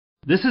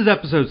This is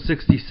episode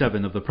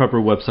 67 of the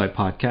Prepper Website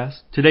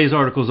Podcast. Today's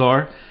articles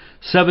are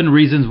 7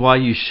 reasons why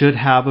you should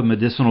have a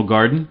medicinal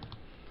garden,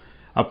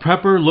 a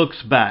prepper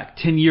looks back,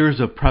 10 years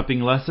of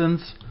prepping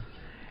lessons,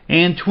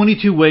 and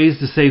 22 ways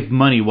to save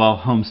money while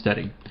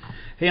homesteading.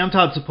 Hey, I'm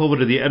Todd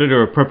Sepulveda, the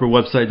editor of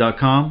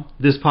PrepperWebsite.com.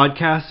 This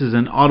podcast is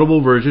an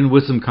audible version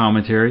with some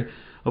commentary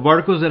of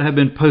articles that have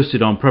been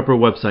posted on Prepper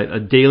Website,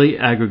 a daily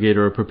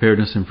aggregator of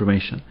preparedness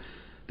information.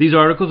 These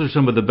articles are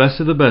some of the best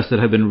that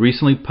have been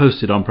recently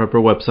posted on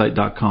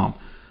PrepperWebsite.com.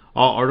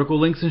 All article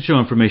links and show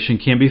information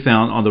can be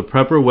found on the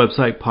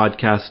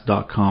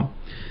PrepperWebsitePodcast.com.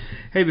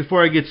 Hey,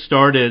 before I get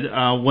started,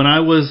 when I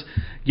was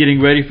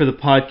getting ready for the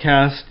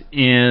podcast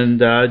and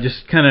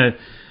just kind of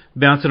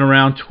bouncing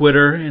around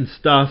Twitter and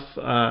stuff,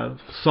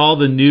 saw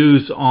the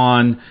news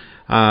on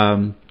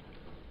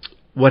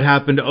what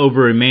happened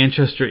over in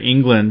Manchester,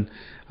 England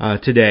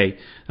today.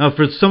 Now,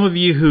 for some of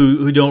you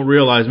who don't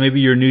realize,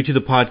 maybe you're new to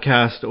the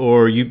podcast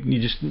or you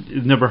just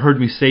never heard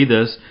me say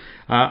this,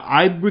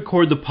 I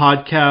record the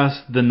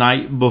podcast the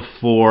night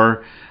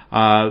before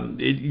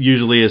it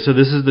usually is. So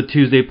this is the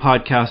Tuesday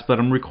podcast, but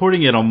I'm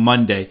recording it on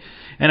Monday.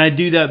 And I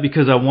do that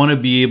because I want to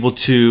be able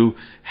to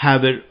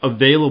have it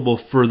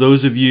available for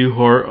those of you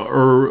who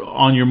are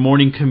on your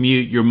morning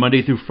commute, your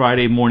Monday through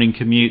Friday morning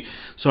commute.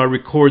 So I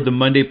record the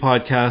Monday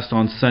podcast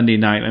on Sunday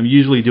night. I'm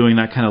usually doing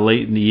that kind of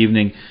late in the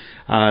evening.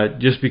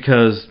 Just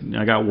because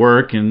I got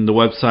work and the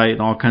website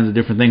and all kinds of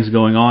different things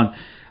going on.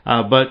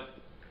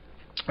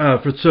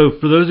 For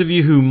those of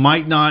you who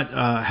might not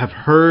have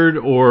heard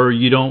or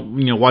you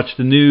don't watch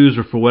the news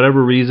or for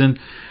whatever reason,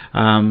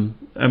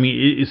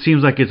 it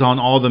seems like it's on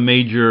all the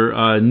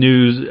major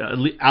news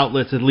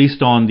outlets, at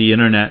least on the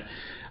internet.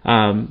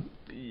 At an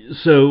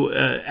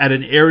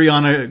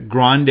Ariana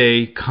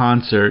Grande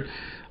concert,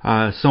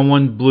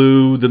 someone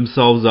blew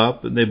themselves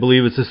up. They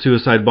believe it's a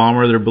suicide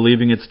bomber. They're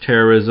believing it's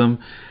terrorism.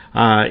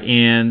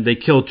 And they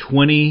killed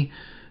 20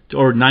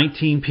 or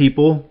 19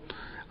 people,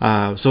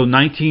 so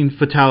 19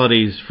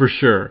 fatalities for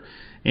sure,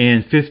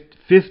 and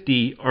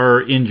 50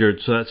 are injured,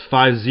 so that's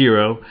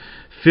 50.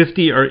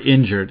 50 are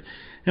injured.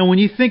 And when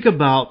you think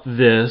about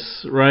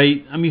this,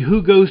 right,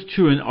 who goes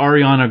to an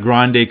Ariana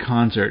Grande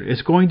concert?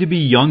 It's going to be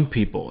young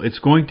people. It's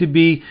going to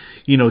be,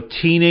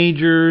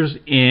 teenagers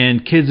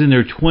and kids in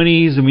their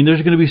 20s.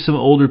 There's going to be some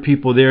older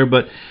people there,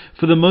 but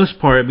for the most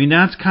part,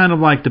 that's kind of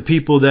like the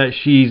people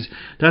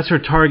that's her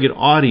target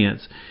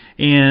audience.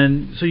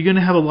 And so you're going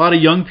to have a lot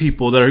of young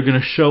people that are going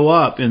to show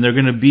up, and they're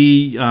going to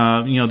be,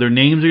 their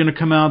names are going to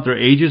come out, their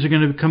ages are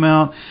going to come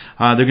out.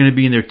 They're going to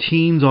be in their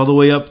teens all the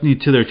way up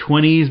to their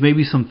 20s,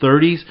 maybe some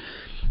 30s.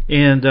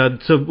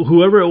 And so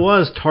whoever it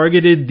was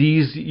targeted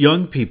these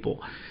young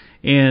people.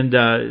 And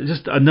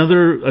just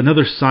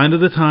another sign of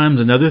the times,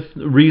 another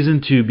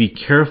reason to be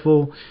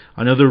careful,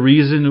 another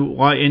reason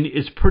why, and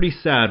it's pretty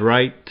sad,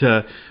 right?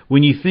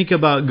 When you think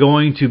about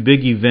going to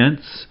big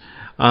events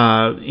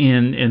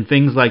and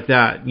things like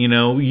that,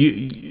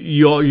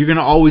 you're going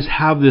to always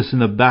have this in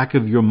the back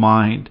of your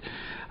mind.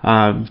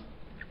 And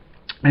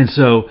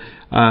so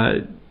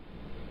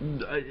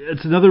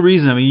it's another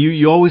reason.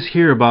 You always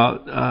hear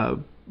about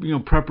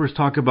preppers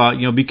talk about,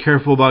 be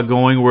careful about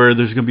going where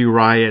there's going to be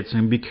riots,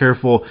 and be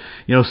careful.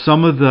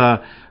 Some of the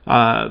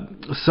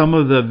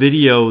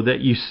video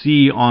that you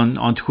see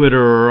on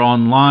Twitter or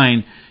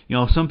online,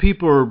 some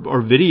people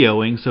are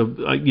videoing. So,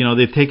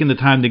 they've taken the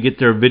time to get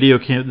their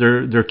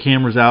their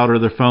cameras out or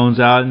their phones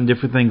out and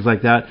different things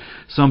like that.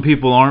 Some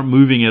people aren't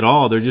moving at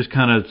all. They're just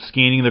kind of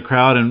scanning the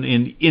crowd and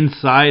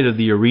inside of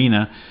the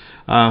arena.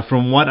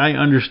 From what I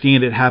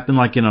understand, it happened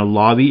like in a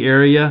lobby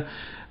area.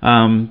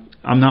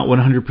 I'm not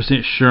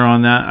 100% sure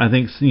on that. I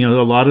think a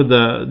lot of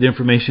the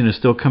information is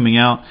still coming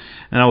out,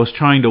 and I was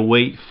trying to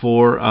wait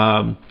for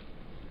a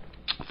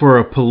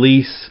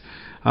police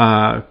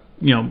update,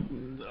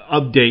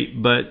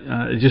 but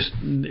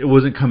it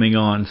wasn't coming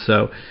on.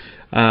 So,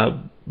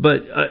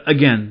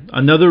 again,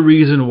 another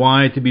reason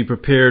why to be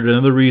prepared,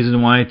 another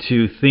reason why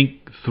to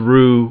think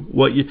through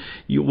what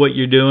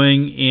you're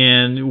doing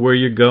and where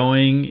you're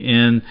going,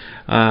 and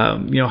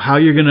how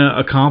you're going to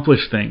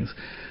accomplish things.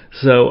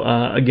 So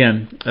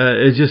again,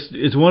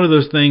 it's one of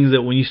those things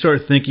that when you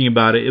start thinking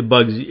about it, it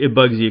bugs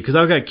you, because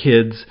I've got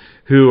kids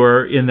who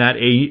are in that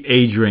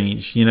age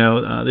range.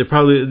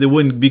 They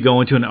wouldn't be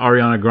going to an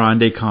Ariana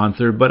Grande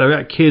concert, but I've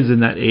got kids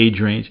in that age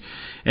range,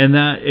 and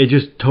that it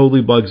just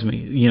totally bugs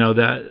me.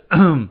 That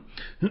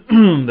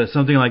that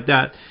something like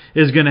that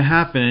is going to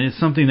happen, and it's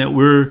something that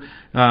we're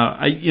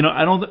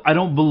I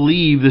don't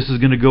believe this is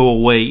going to go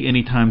away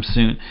anytime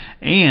soon,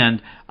 and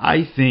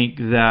I think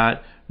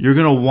that you're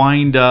going to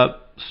wind up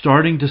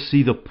starting to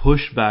see the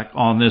pushback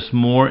on this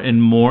more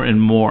and more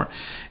and more.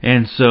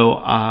 And so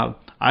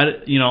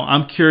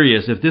I'm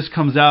curious if this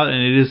comes out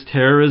and it is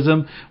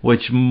terrorism,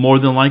 which more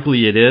than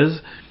likely it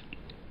is.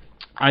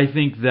 I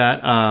think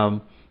that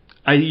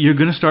you're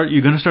gonna start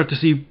to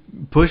see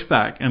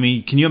pushback. I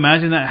mean, can you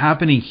imagine that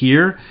happening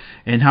here,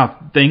 and how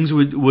things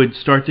would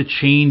start to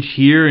change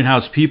here, and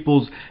how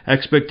people's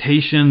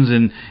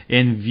expectations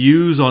and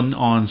views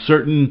on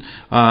certain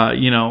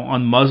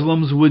on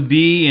Muslims would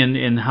be,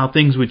 and how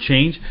things would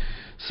change.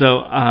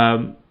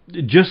 So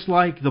just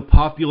like the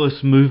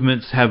populist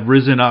movements have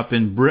risen up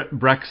in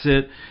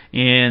Brexit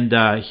and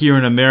here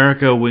in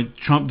America with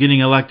Trump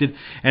getting elected,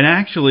 and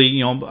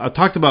actually, I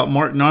talked about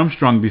Martin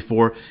Armstrong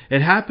before.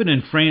 It happened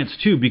in France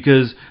too,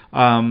 because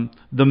the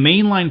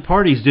mainline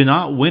parties did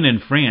not win in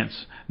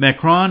France.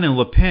 Macron and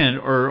Le Pen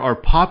are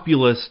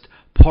populist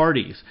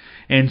parties.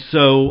 And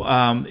so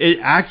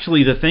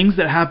the things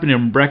that happened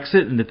in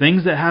Brexit and the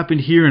things that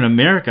happened here in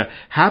America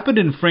happened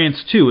in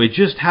France too. It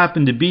just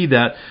happened to be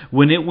that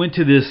when it went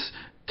to this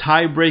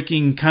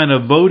tie-breaking kind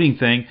of voting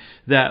thing,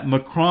 that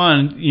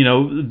Macron,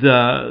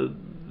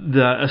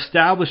 the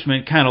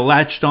establishment kind of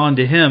latched on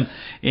to him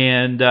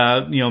and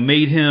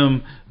made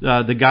him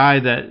the guy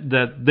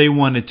that they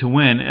wanted to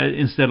win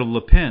instead of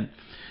Le Pen.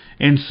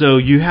 And so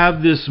you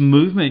have this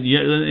movement,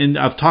 and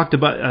I've talked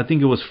about, I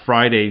think it was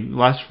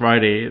last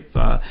Friday,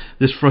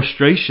 this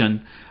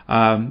frustration.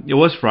 It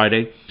was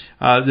Friday.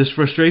 This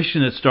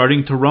frustration that's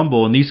starting to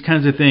rumble, and these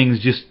kinds of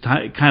things just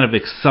kind of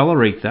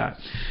accelerate that.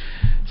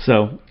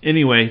 So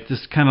anyway, this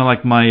is kind of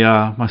like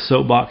my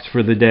soapbox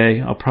for the day.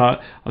 I'll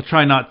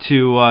try not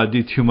to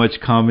do too much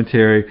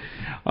commentary,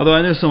 although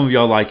I know some of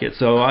y'all like it,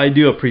 so I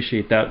do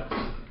appreciate that.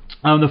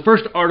 The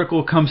first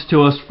article comes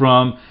to us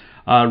from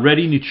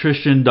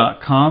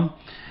ReadyNutrition.com,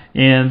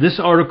 and this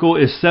article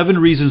is 7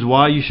 reasons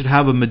why you should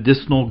have a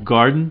medicinal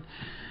garden.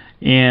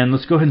 And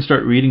let's go ahead and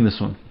start reading this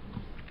one.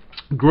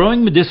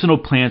 Growing medicinal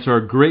plants are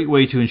a great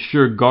way to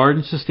ensure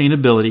garden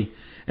sustainability,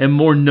 and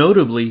more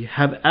notably,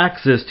 have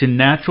access to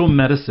natural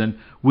medicine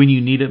when you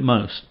need it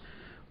most.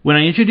 When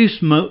I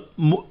introduced more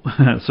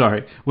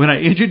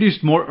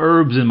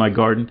herbs in my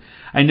garden,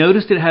 I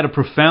noticed it had a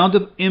profound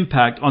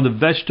impact on the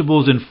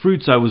vegetables and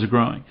fruits I was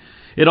growing.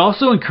 It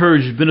also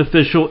encouraged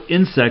beneficial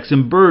insects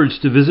and birds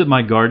to visit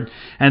my garden,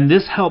 and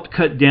this helped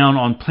cut down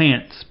on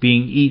plants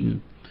being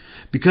eaten.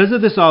 Because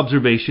of this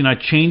observation, I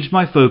changed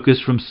my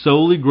focus from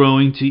solely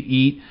growing to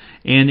eat,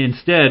 and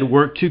instead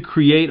worked to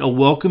create a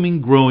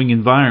welcoming growing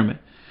environment.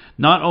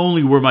 Not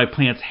only were my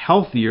plants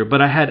healthier,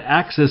 but I had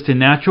access to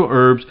natural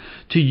herbs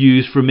to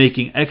use for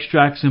making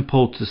extracts and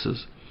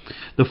poultices.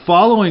 The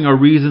following are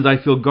reasons I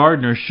feel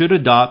gardeners should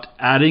adopt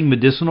adding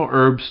medicinal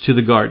herbs to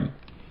the garden.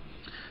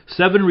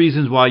 7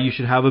 reasons why you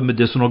should have a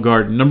medicinal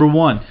garden. Number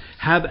 1,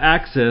 have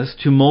access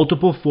to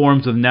multiple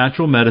forms of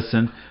natural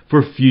medicine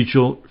for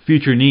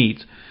future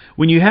needs.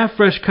 When you have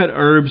fresh cut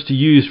herbs to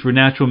use for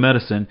natural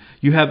medicine,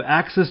 you have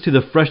access to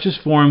the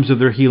freshest forms of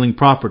their healing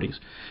properties.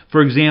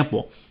 For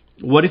example,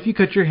 what if you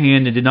cut your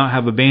hand and did not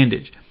have a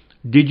bandage?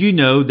 Did you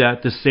know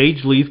that the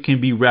sage leaf can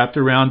be wrapped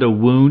around a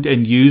wound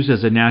and used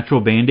as a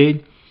natural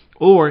band-aid?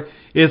 Or,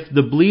 if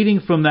the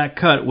bleeding from that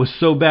cut was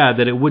so bad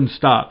that it wouldn't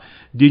stop,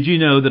 did you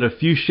know that a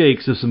few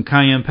shakes of some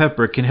cayenne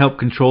pepper can help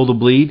control the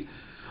bleed?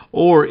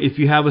 Or, if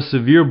you have a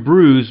severe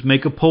bruise,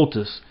 make a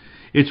poultice.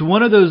 It's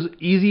one of those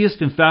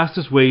easiest and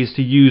fastest ways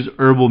to use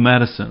herbal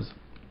medicines.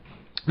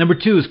 Number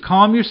 2 is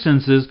calm your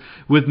senses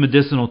with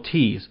medicinal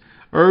teas.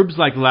 Herbs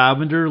like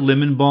lavender,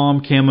 lemon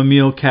balm,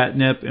 chamomile,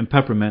 catnip, and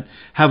peppermint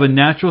have a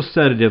natural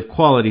sedative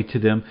quality to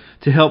them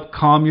to help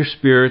calm your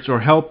spirits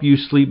or help you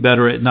sleep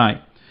better at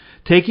night.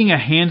 Taking a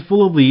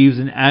handful of leaves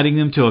and adding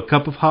them to a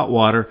cup of hot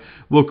water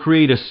will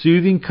create a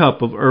soothing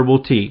cup of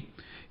herbal tea.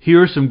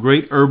 Here are some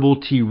great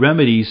herbal tea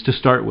remedies to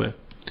start with.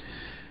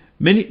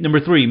 Number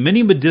 3,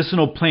 many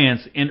medicinal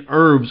plants and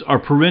herbs are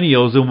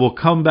perennials and will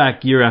come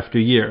back year after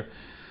year.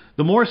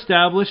 The more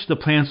established the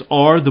plants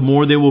are, the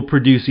more they will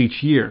produce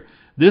each year.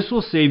 This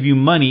will save you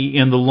money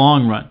in the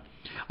long run.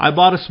 I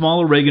bought a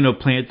small oregano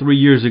plant 3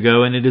 years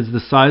ago, and it is the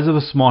size of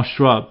a small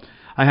shrub.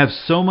 I have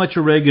so much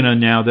oregano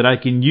now that I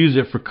can use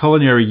it for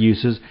culinary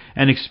uses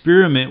and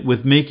experiment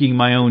with making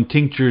my own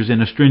tinctures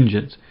and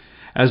astringents.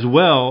 As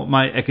well,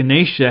 my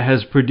echinacea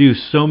has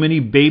produced so many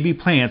baby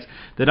plants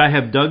that I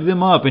have dug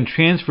them up and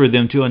transferred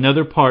them to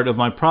another part of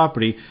my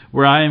property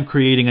where I am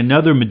creating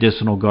another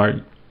medicinal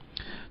garden.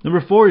 Number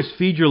 4 is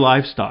feed your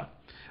livestock.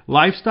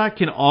 Livestock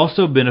can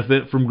also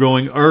benefit from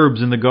growing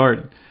herbs in the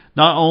garden.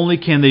 Not only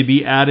can they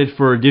be added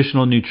for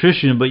additional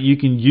nutrition, but you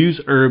can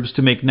use herbs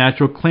to make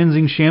natural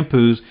cleansing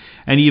shampoos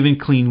and even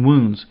clean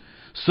wounds.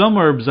 Some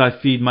herbs I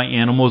feed my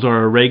animals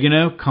are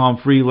oregano,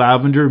 comfrey,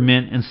 lavender,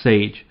 mint, and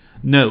sage.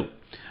 Note,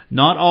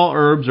 not all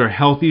herbs are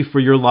healthy for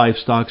your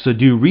livestock, so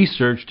do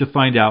research to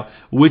find out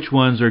which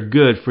ones are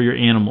good for your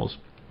animals.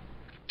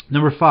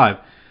 Number 5.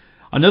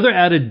 Another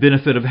added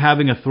benefit of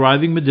having a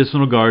thriving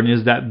medicinal garden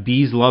is that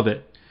bees love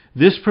it.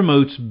 This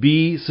promotes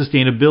bee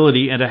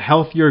sustainability and a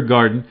healthier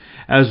garden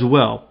as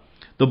well.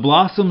 The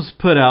blossoms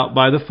put out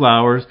by the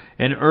flowers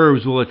and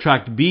herbs will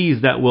attract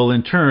bees that will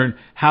in turn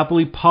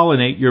happily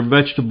pollinate your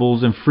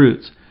vegetables and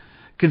fruits.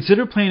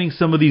 Consider planting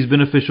some of these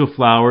beneficial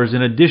flowers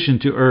in addition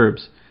to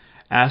herbs.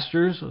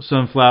 Asters,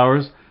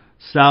 sunflowers,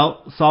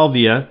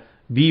 salvia,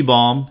 bee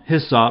balm,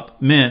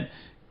 hyssop, mint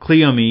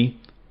cleome,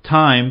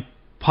 thyme,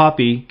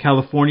 poppy,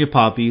 California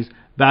poppies,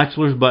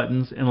 bachelor's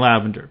buttons, and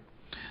lavender.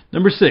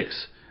 Number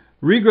 6.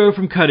 Regrow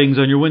from cuttings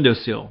on your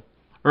windowsill.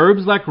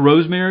 Herbs like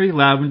rosemary,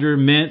 lavender,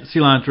 mint,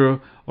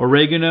 cilantro,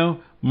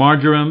 oregano,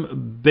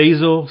 marjoram,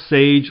 basil,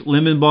 sage,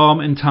 lemon balm,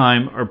 and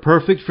thyme are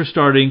perfect for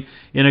starting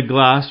in a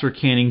glass or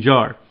canning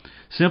jar.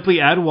 Simply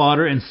add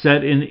water and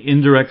set in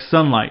indirect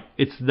sunlight.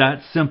 It's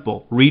that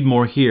simple. Read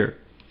more here.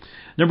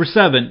 Number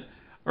 7.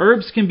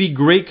 Herbs can be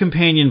great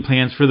companion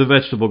plants for the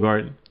vegetable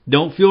garden.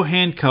 Don't feel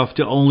handcuffed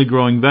to only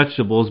growing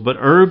vegetables, but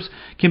herbs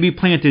can be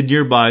planted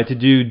nearby to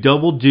do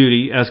double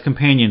duty as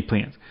companion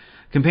plants.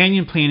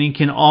 Companion planting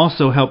can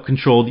also help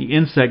control the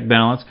insect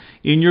balance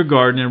in your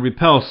garden and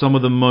repel some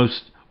of the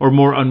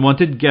more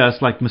unwanted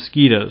guests like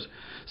mosquitoes.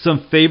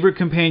 Some favorite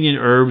companion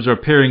herbs are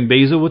pairing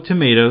basil with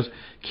tomatoes,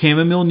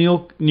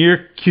 chamomile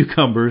near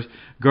cucumbers,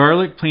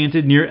 garlic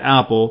planted near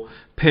apple,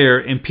 pear,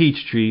 and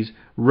peach trees,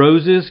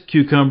 roses,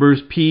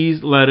 cucumbers,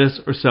 peas,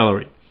 lettuce, or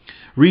celery.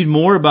 Read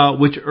more about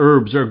which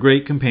herbs are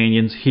great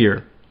companions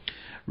here.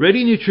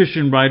 Ready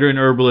nutrition writer and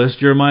herbalist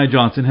Jeremiah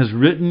Johnson has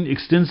written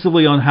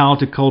extensively on how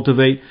to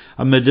cultivate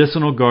a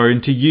medicinal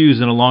garden to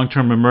use in a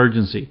long-term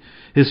emergency.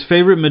 His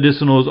favorite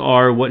medicinals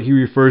are what he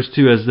refers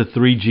to as the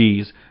 3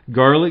 Gs: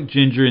 garlic,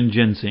 ginger, and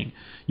ginseng.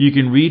 You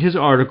can read his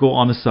article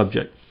on the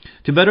subject.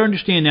 To better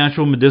understand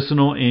natural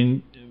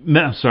medicine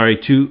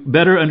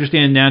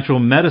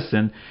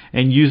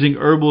and using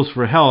herbals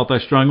for health, I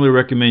strongly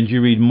recommend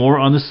you read more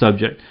on the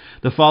subject.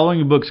 The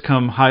following books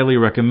come highly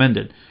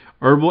recommended: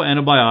 Herbal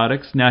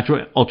Antibiotics,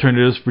 Natural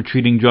Alternatives for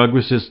Treating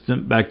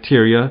Drug-Resistant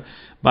Bacteria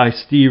by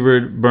Steve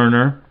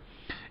Berner,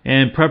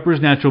 and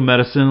Prepper's Natural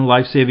Medicine,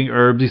 Life-Saving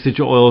Herbs,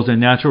 Essential Oils, and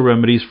Natural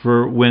Remedies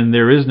for When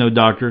There Is No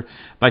Doctor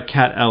by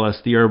Kat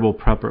Ellis, the Herbal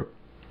Prepper.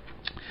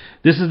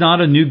 This is not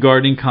a new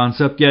gardening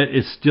concept yet.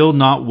 It's still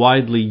not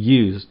widely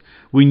used.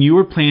 When you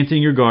are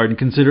planting your garden,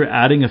 consider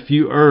adding a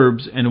few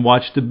herbs and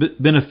watch the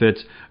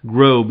benefits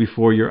grow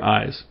before your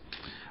eyes.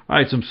 All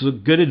right,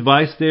 some good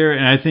advice there,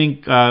 and I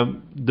think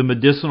the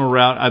medicinal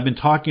route, I've been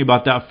talking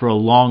about that for a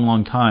long,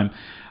 long time.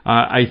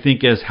 I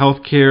think as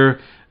healthcare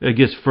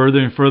gets further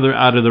and further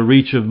out of the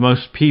reach of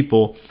most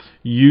people,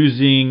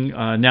 using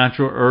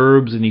natural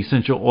herbs and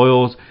essential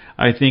oils,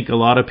 I think a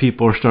lot of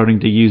people are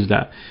starting to use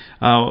that.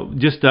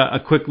 Just a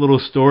quick little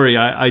story.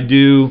 I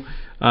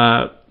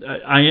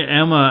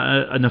am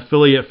an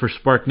affiliate for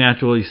Spark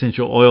Natural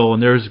Essential Oil,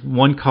 and there's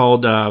one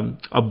called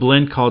a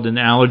blend called an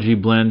allergy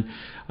blend.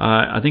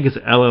 I think it's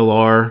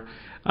LLR.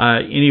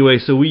 Anyway,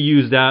 so we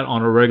use that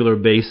on a regular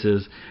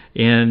basis.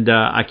 And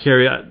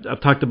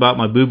I've talked about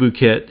my boo-boo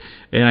kit,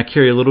 and I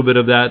carry a little bit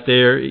of that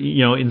there,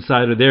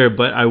 inside of there.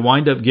 But I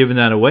wind up giving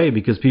that away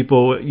because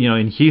people,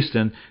 in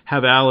Houston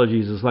have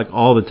allergies. It's like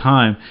all the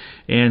time.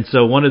 And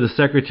so one of the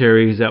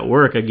secretaries at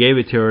work, I gave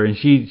it to her, and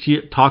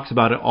she talks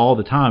about it all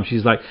the time. She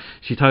talks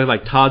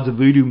like Todd's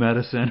voodoo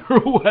medicine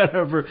or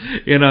whatever.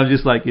 And I'm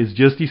just like, it's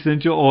just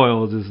essential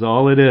oils. It's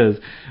all it is.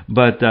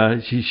 But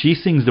she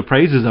sings the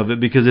praises of it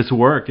because it's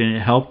worked and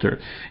it helped her.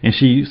 And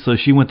so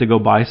she went to go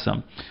buy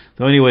some.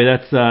 So anyway,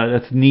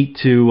 that's neat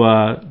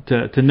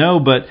to know.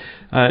 But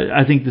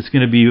I think that's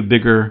going to be a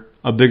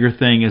bigger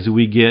thing as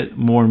we get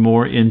more and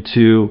more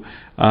into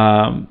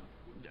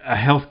a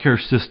healthcare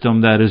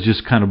system that is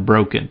just kind of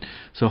broken.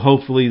 So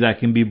hopefully that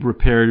can be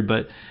repaired,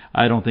 but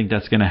I don't think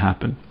that's going to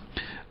happen.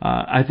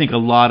 I think a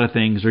lot of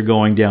things are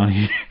going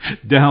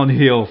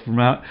downhill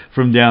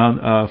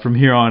from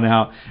here on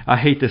out. I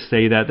hate to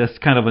say that. That's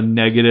kind of a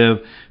negative,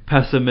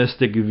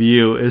 pessimistic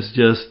view. It's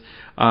just,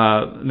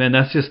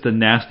 that's just a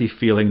nasty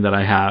feeling that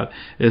I have.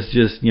 It's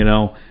just,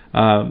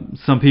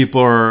 some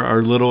people are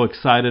a little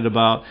excited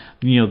about,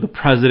 the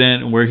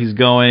president and where he's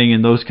going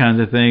and those kinds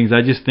of things.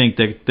 I just think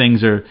that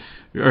things are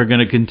going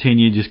to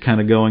continue just kind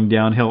of going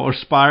downhill or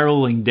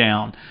spiraling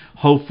down.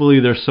 Hopefully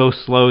they're so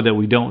slow that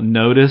we don't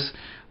notice,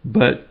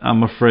 but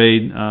I'm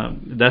afraid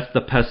that's the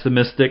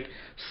pessimistic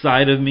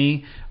side of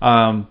me.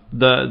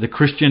 The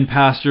Christian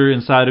pastor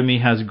inside of me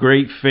has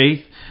great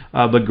faith,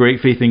 but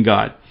great faith in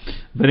God.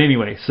 But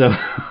anyway, so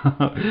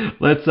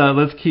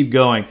let's keep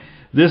going.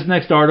 This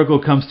next article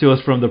comes to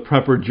us from the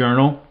Prepper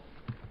Journal.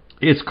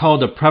 It's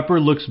called "A Prepper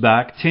Looks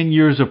Back: 10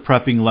 Years of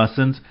Prepping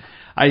Lessons."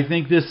 I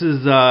think this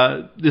is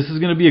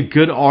going to be a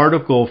good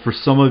article for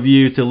some of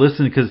you to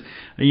listen because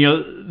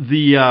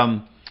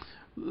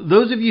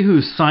those of you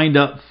who signed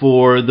up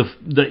for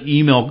the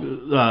email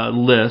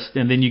list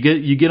and then you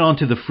get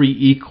onto the free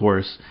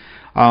e-course.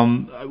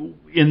 In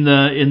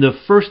the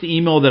first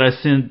email that I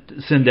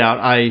send out,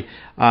 I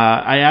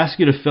ask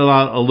you to fill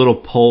out a little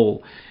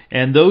poll,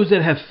 and those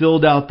that have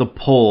filled out the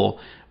poll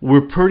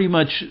were pretty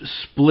much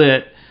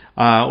split.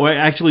 Or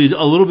actually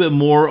a little bit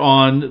more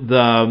on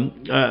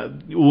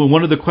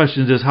one of the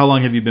questions is how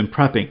long have you been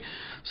prepping?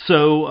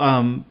 So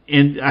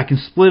and I can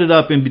split it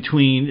up in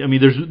between. I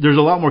mean, there's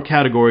a lot more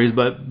categories,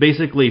 but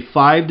basically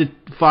 5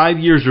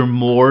 years or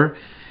more,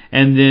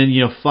 and then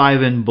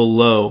 5 and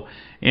below.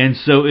 And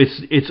so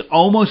it's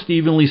almost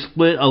evenly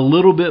split, a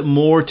little bit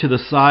more to the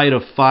side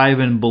of 5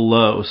 and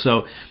below.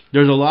 So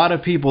there's a lot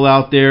of people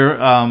out there.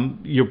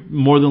 You're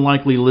more than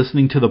likely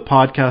listening to the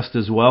podcast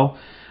as well.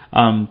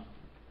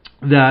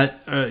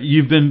 That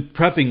you've been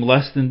prepping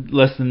less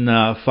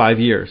than 5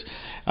 years,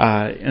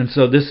 and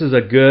so this is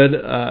a good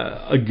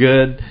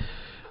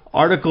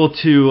article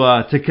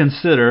to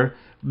consider,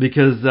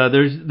 because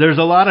there's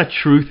a lot of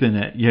truth in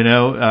it,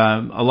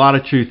 a lot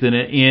of truth in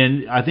it,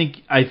 and I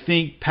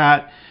think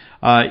Pat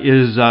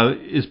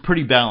is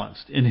pretty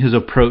balanced in his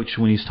approach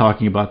when he's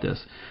talking about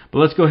this. But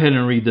let's go ahead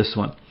and read this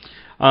one.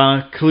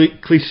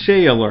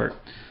 Cliche alert.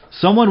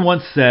 Someone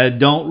once said,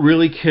 don't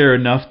really care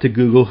enough to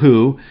Google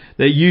who,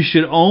 that you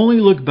should only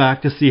look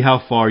back to see how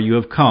far you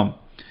have come.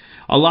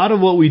 A lot of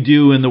what we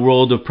do in the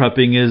world of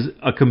prepping is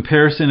a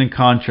comparison and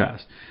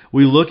contrast.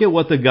 We look at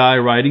what the guy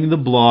writing the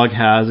blog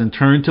has and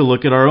turn to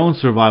look at our own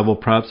survival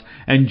preps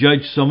and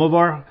judge some of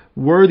our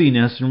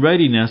worthiness and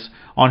readiness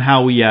on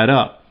how we add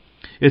up.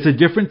 It's a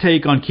different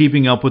take on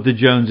keeping up with the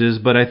Joneses,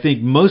 but I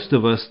think most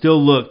of us still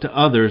look to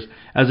others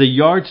as a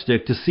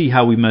yardstick to see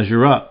how we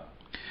measure up.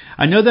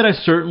 I know that I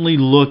certainly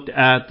looked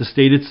at the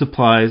stated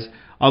supplies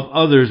of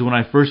others when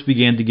I first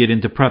began to get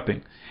into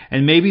prepping,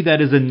 and maybe that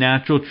is a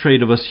natural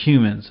trait of us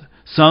humans,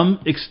 some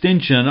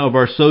extension of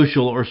our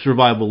social or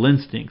survival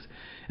instincts.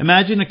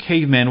 Imagine a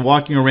caveman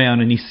walking around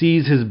and he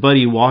sees his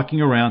buddy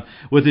walking around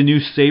with a new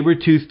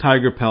saber-toothed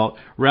tiger pelt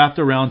wrapped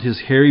around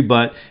his hairy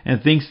butt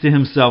and thinks to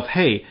himself,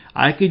 hey,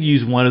 I could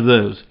use one of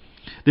those.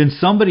 Then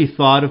somebody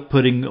thought of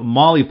putting a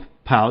molly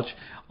pouch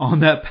on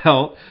that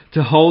pelt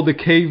to hold the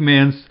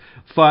caveman's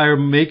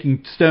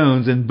fire-making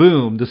stones, and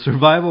boom, the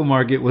survival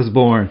market was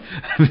born.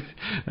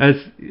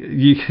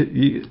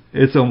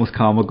 It's almost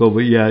comical,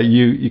 but yeah,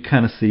 you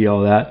kind of see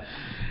all that.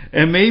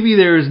 And maybe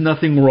there is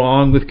nothing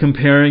wrong with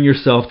comparing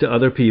yourself to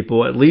other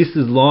people, at least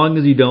as long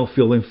as you don't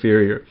feel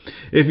inferior.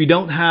 If you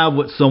don't have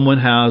what someone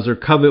has or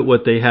covet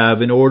what they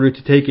have in order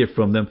to take it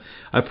from them,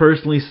 I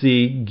personally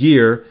see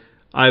gear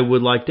I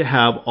would like to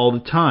have all the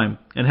time,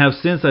 and have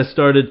since I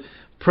started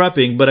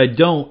prepping, but I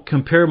don't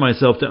compare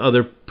myself to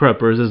other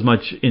preppers as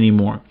much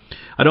anymore.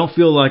 I don't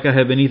feel like I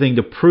have anything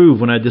to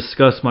prove when I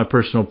discuss my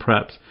personal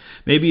preps.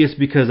 Maybe it's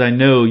because I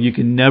know you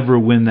can never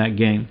win that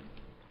game.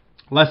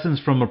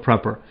 Lessons from a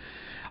prepper.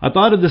 I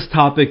thought of this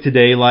topic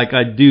today like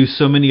I do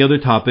so many other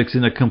topics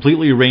in a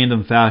completely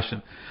random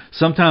fashion.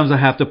 Sometimes I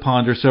have to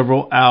ponder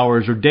several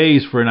hours or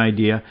days for an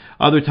idea.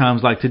 Other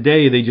times, like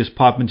today, they just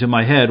pop into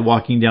my head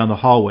walking down the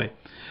hallway.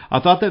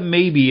 I thought that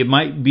maybe it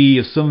might be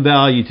of some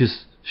value to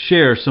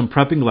share some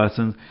prepping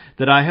lessons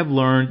that I have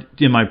learned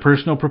in my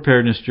personal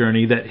preparedness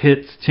journey that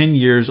hits 10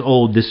 years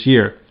old this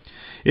year.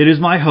 It is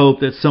my hope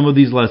that some of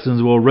these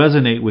lessons will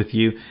resonate with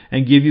you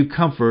and give you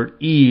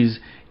ease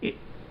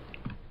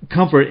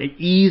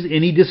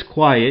any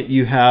disquiet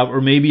you have, or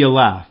maybe a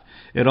laugh.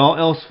 If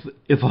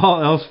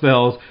all else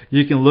fails,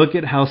 you can look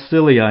at how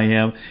silly I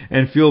am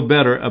and feel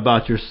better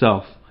about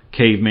yourself,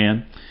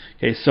 caveman.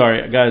 Okay,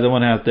 sorry guys, I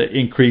want to have to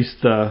increase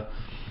the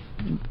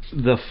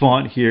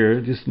font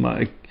here. Just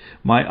my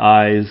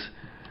eyes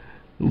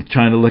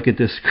trying to look at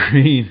this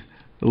screen.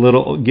 A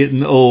little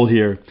getting old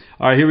here.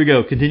 All right, here we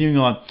go. Continuing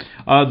on.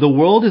 The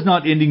world is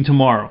not ending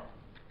tomorrow.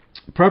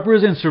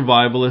 Preppers and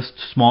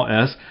survivalists, small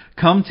s,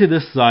 come to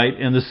this site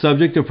and the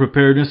subject of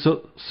preparedness,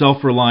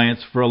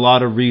 self-reliance for a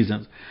lot of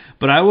reasons.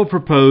 But I will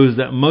propose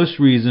that most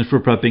reasons for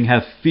prepping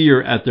have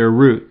fear at their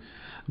root.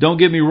 Don't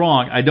get me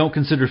wrong, I don't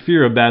consider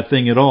fear a bad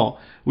thing at all.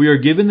 We are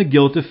given the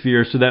guilt of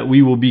fear so that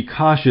we will be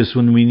cautious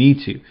when we need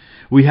to.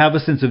 We have a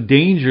sense of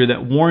danger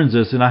that warns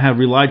us, and I have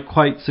relied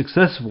quite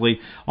successfully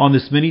on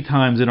this many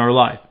times in our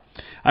life.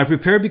 I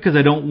prepare because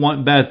I don't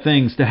want bad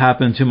things to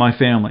happen to my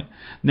family.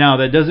 Now,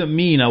 that doesn't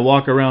mean I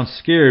walk around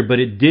scared, but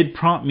it did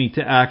prompt me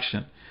to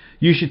action.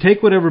 You should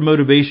take whatever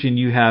motivation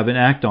you have and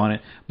act on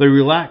it, but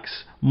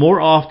relax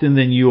more often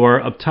than you are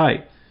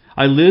uptight.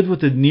 I lived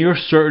with a near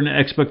certain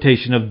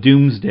expectation of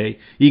doomsday,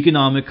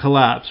 economic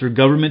collapse, or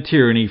government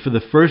tyranny for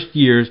the first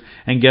years,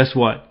 and guess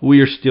what? We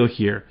are still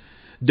here.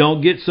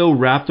 Don't get so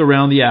wrapped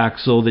around the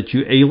axle that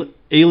you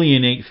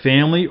alienate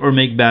family or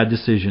make bad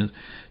decisions.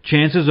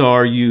 Chances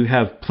are you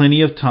have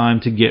plenty of time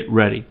to get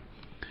ready.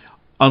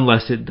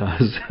 Unless it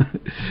does.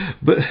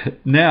 But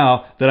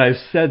now that I've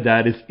said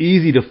that, it's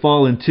easy to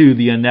fall into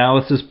the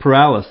analysis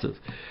paralysis.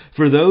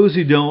 For those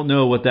who don't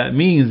know what that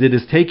means, it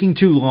is taking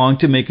too long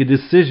to make a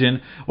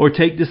decision or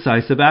take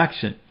decisive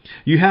action.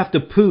 You have to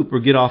poop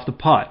or get off the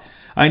pot.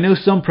 I know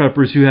some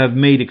preppers who have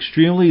made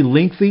extremely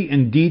lengthy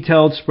and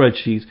detailed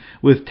spreadsheets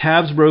with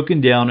tabs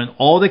broken down in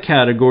all the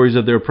categories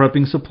of their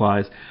prepping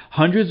supplies,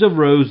 hundreds of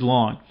rows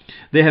long.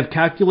 They have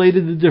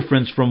calculated the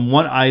difference from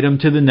one item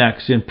to the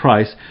next in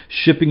price,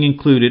 shipping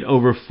included,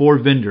 over 4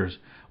 vendors.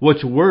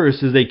 What's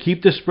worse is they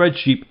keep the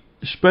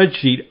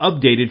spreadsheet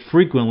updated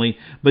frequently,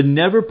 but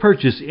never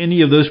purchase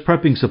any of those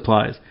prepping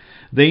supplies.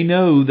 They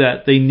know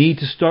that they need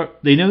to start.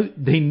 They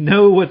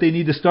know what they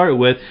need to start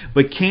with,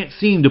 but can't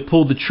seem to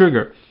pull the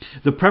trigger.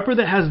 The prepper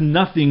that has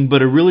nothing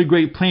but a really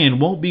great plan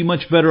won't be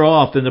much better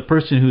off than the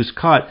person who's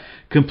caught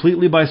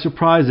completely by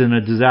surprise in a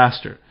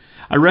disaster.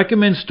 I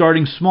recommend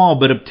starting small,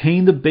 but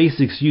obtain the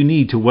basics you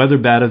need to weather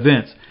bad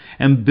events,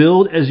 and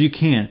build as you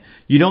can.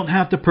 You don't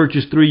have to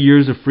purchase 3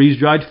 years of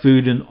freeze-dried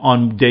food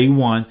on day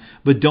one,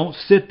 but don't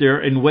sit there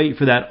and wait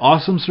for that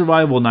awesome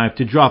survival knife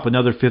to drop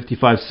another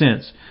 55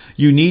 cents.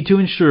 You need to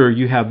ensure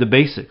you have the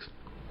basics.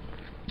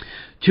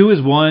 2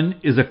 is 1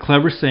 is a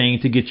clever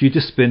saying to get you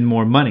to spend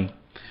more money.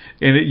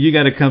 And you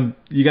got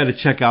to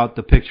check out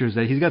the pictures.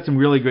 That he's got some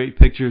really great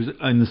pictures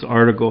in this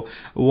article.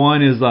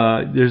 One is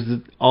there's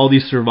all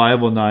these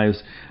survival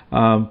knives,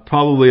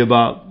 probably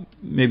about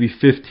maybe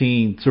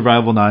 15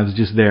 survival knives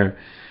just there.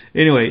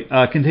 Anyway,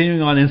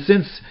 continuing on, and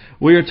since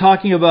we are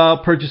talking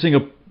about purchasing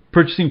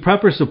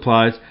prepper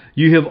supplies,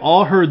 you have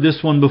all heard this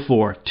one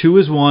before. 2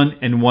 is 1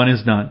 and 1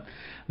 is none.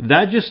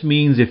 That just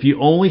means if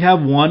you only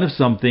have one of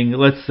something,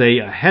 let's say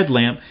a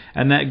headlamp,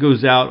 and that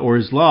goes out or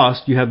is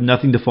lost, you have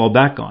nothing to fall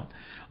back on.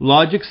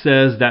 Logic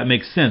says that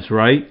makes sense,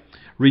 right?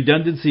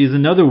 Redundancy is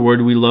another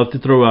word we love to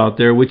throw out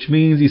there, which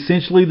means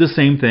essentially the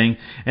same thing.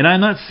 And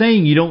I'm not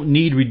saying you don't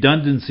need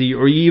redundancy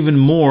or even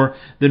more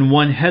than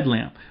one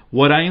headlamp.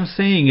 What I am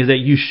saying is that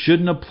you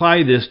shouldn't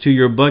apply this to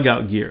your bug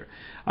out gear.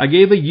 I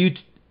have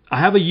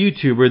a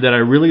YouTuber that I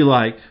really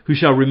like who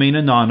shall remain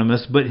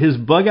anonymous, but his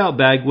bug out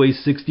bag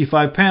weighs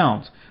 65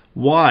 pounds.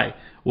 Why?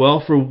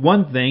 Well, for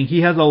one thing,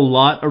 he has a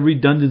lot of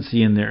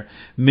redundancy in there.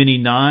 Many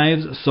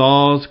knives,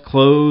 saws,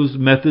 clothes,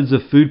 methods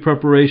of food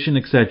preparation,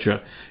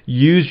 etc.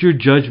 Use your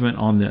judgment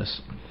on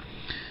this.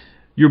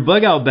 Your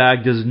bug out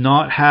bag does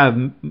not have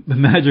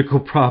magical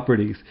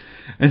properties.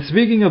 And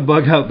speaking of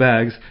bug out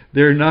bags,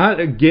 they're not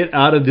a get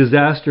out of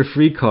disaster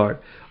free card.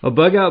 A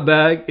bug out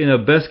bag in a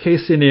best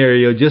case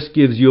scenario just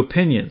gives you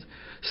opinions.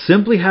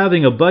 Simply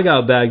having a bug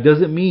out bag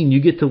doesn't mean you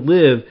get to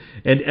live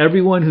and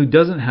everyone who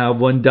doesn't have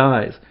one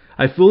dies.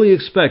 I fully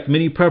expect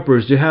many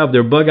preppers to have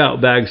their bug out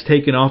bags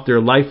taken off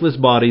their lifeless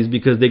bodies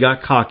because they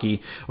got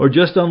cocky or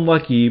just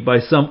unlucky by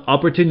some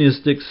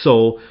opportunistic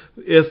soul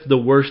if the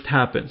worst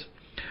happens.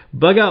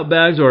 Bug out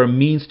bags are a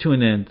means to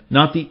an end,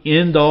 not the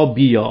end all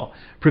be all.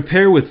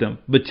 Prepare with them,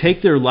 but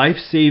take their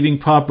life-saving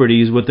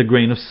properties with a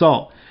grain of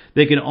salt.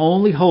 They can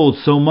only hold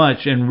so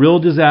much, and real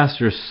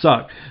disasters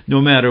suck no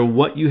matter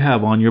what you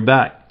have on your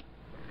back.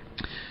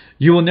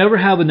 You will never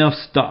have enough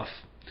stuff.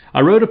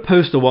 I wrote a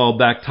post a while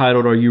back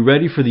titled, "Are you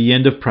ready for the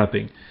end of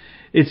prepping?"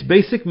 Its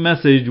basic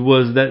message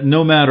was that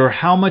no matter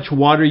how much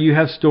water you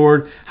have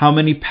stored, how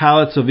many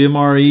pallets of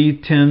MRE,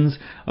 tins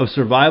of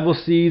survival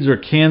seeds, or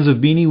cans of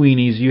beanie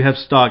weenies you have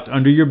stocked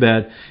under your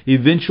bed,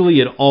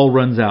 eventually it all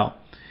runs out.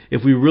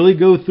 If we really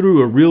go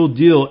through a real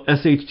deal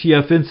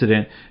SHTF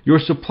incident, your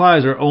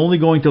supplies are only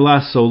going to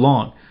last so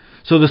long.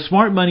 So the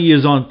smart money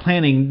is on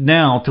planning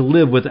now to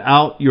live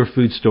without your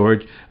food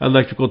storage,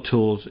 electrical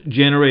tools,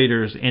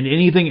 generators, and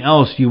anything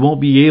else you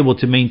won't be able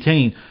to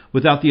maintain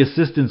without the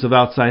assistance of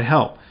outside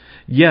help.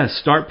 Yes,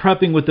 start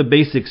prepping with the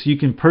basics you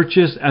can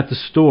purchase at the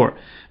store.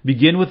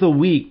 Begin with a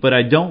week, but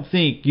I don't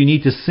think you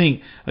need to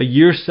sink a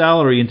year's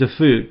salary into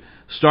food.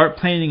 Start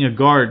planting a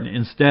garden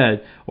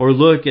instead, or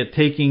look at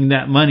taking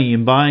that money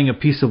and buying a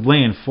piece of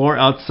land far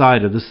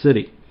outside of the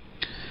city.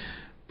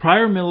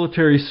 Prior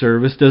military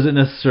service doesn't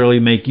necessarily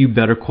make you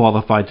better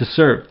qualified to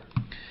serve.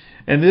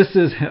 And this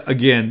is,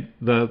 again,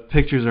 the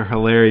pictures are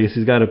hilarious.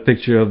 He's got a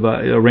picture of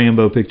a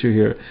Rambo picture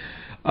here.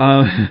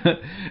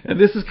 And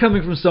this is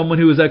coming from someone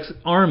who is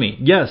ex-Army.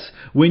 Yes,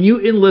 when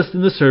you enlist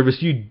in the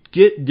service, you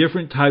get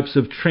different types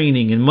of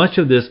training, and much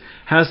of this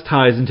has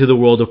ties into the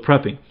world of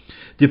prepping.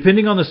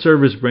 Depending on the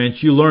service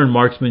branch, you learn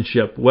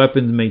marksmanship,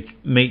 weapons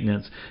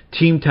maintenance,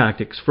 team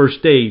tactics,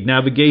 first aid,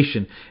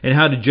 navigation, and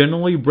how to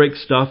generally break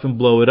stuff and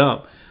blow it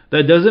up.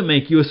 That doesn't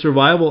make you a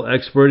survival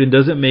expert and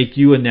doesn't make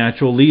you a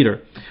natural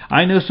leader.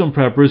 I know some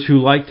preppers who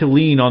like to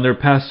lean on their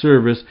past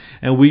service,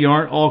 and we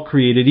aren't all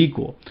created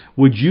equal.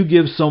 Would you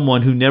give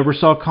someone who never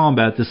saw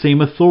combat the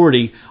same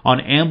authority on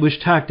ambush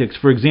tactics,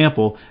 for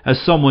example, as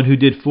someone who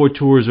did 4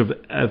 tours of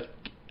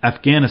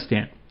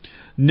Afghanistan?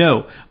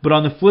 No, but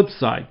on the flip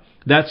side,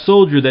 that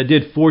soldier that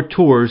did 4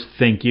 tours,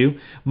 thank you,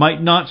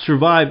 might not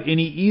survive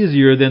any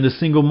easier than the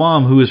single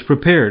mom who is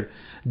prepared.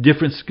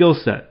 Different skill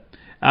set.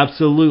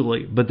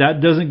 Absolutely, but that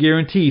doesn't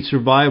guarantee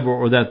survival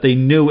or that they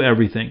know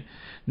everything.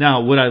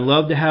 Now, would I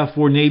love to have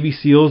 4 Navy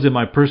SEALs in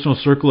my personal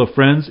circle of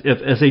friends if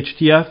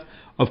SHTF?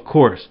 Of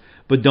course,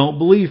 but don't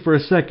believe for a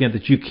second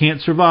that you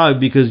can't survive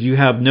because you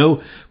have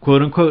no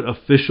quote-unquote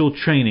official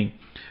training.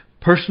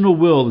 Personal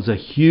will is a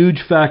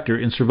huge factor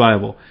in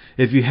survival.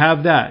 If you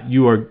have that,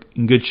 you are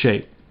in good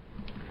shape.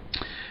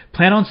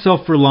 Plan on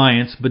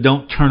self-reliance, but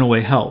don't turn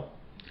away help.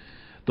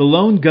 The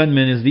lone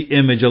gunman is the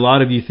image a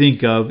lot of you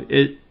think of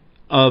it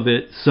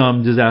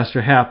some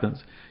disaster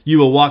happens. You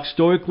will walk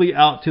stoically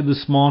out to the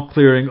small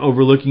clearing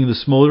overlooking the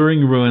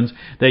smoldering ruins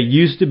that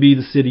used to be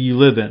the city you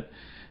live in.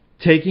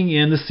 Taking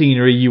in the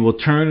scenery, you will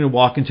turn and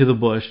walk into the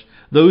bush.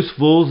 Those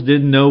fools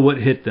didn't know what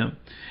hit them.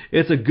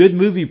 It's a good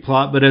movie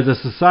plot, but as a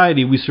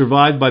society, we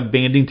survive by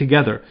banding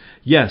together.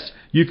 Yes,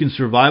 you can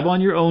survive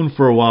on your own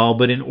for a while,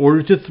 but in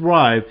order to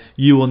thrive,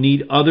 you will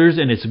need others,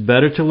 and it's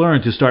better to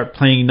learn to start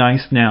playing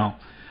nice now.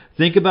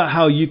 Think about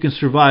how you can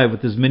survive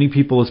with as many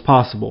people as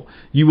possible.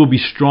 You will be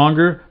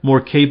stronger, more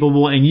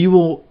capable, and you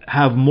will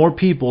have more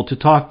people to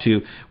talk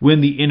to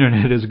when the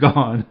internet is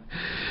gone.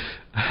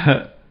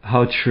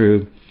 How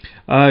true.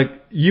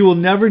 You will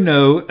never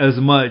know as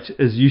much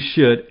as you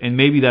should, and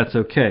maybe that's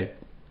okay.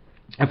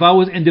 If I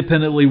was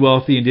independently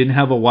wealthy and didn't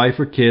have a wife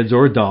or kids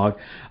or a dog,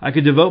 I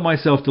could devote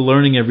myself to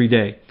learning every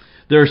day.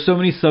 There are so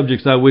many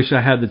subjects I wish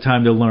I had the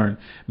time to learn.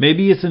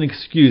 Maybe it's an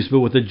excuse,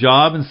 but with a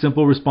job and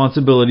simple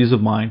responsibilities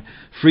of mine,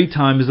 free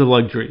time is a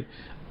luxury.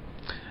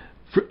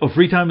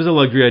 Free time is a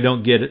luxury I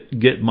don't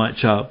get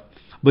much of.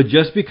 But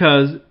just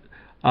because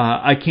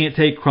I can't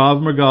take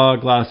Krav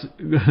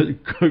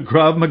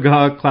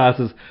Maga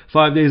classes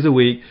 5 days a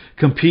week,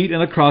 compete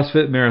in a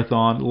CrossFit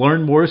marathon,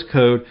 learn Morse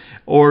code,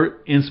 or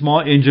in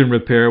small engine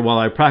repair while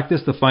I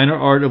practice the finer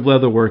art of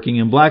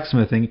leatherworking and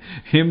blacksmithing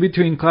in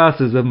between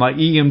classes of my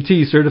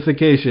EMT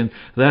certification,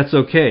 that's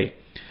okay.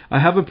 I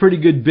have a pretty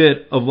good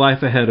bit of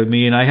life ahead of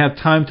me, and I have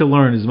time to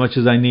learn as much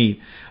as I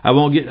need. I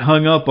won't get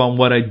hung up on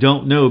what I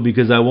don't know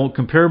because I won't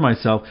compare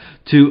myself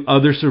to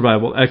other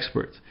survival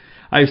experts.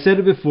 I've said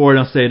it before and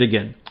I'll say it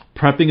again.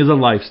 Prepping is a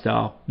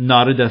lifestyle,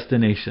 not a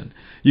destination.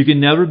 You can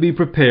never be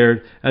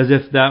prepared as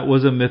if that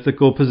was a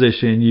mythical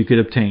position you could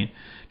obtain.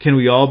 Can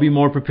we all be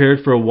more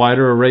prepared for a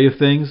wider array of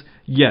things?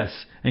 Yes.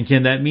 And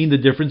can that mean the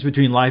difference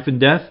between life and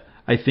death?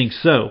 I think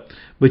so.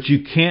 But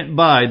you can't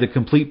buy the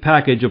complete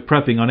package of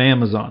prepping on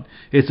Amazon.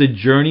 It's a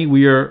journey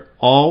we are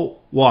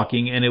all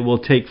walking, and it will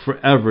take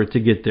forever to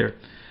get there.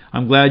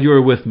 I'm glad you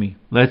are with me.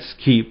 Let's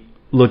keep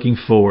looking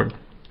forward.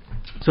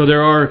 So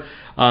there are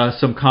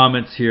some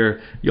comments here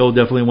you'll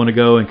definitely want to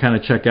go and kind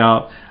of check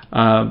out.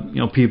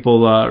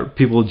 People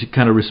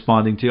kind of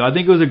responding to. I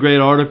think it was a great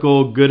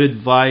article, good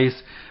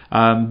advice.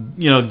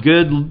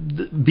 Good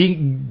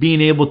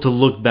being able to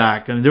look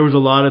back. And there was a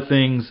lot of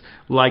things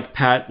like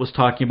Pat was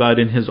talking about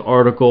in his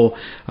article.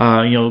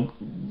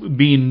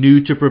 Being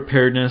new to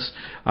preparedness.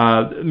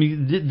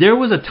 There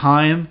was a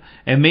time,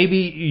 and maybe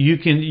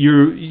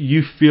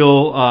you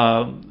feel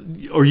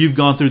or you've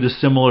gone through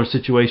this similar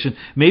situation.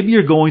 Maybe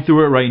you're going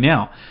through it right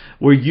now,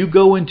 where you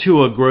go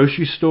into a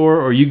grocery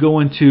store or you go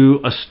into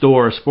a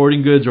store,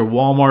 sporting goods or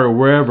Walmart or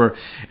wherever,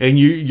 and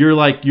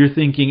you're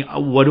thinking,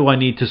 what do I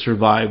need to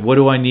survive? What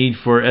do I need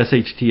for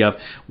SHTF?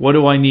 What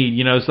do I need?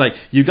 It's like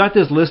you got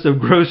this list of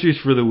groceries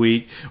for the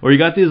week, or you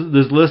got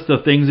this list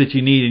of things that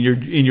you need,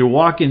 and you're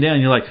walking down,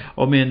 and you're like,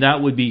 oh man,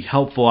 that would be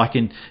helpful. Let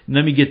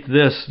me get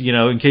this,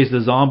 in case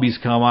the zombies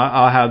come,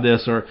 I'll have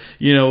this, or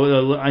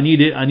I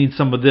need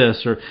some of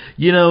this, or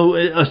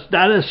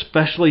that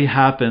especially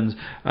happens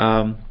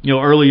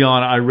early on.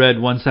 I read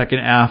 1 second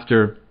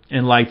after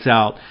and Lights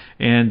Out,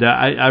 and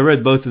I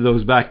read both of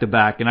those back to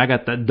back, and I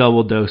got that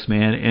double dose,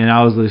 man, and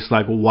I was just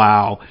like,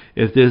 wow,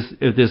 if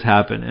this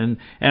happened. And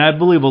I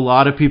believe a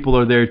lot of people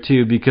are there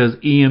too, because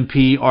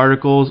EMP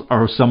articles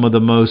are some of the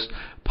most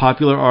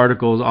popular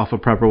articles off a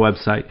prepper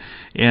website,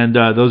 and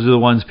those are the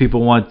ones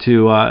people want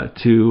to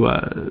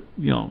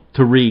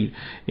read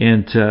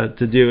and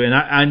to do. And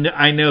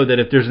I know that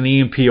if there's an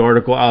EMP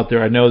article out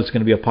there, I know it's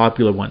going to be a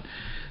popular one.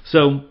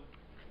 So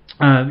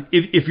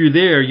if you're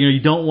there,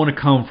 you don't want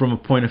to come from a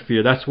point of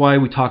fear. That's why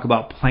we talk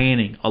about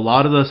planning. A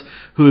lot of us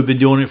who have been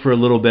doing it for a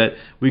little bit,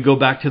 we go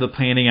back to the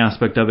planning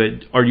aspect of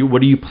it.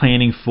 What are you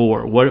planning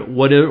for? What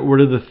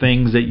are the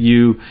things that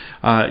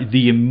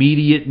the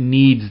immediate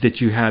needs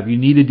that you have? You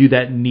need to do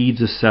that needs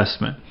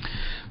assessment.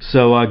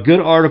 So good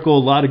article,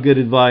 a lot of good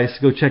advice.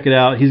 Go check it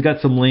out. He's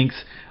got some links,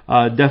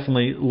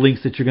 definitely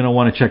links that you're going to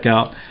want to check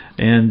out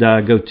and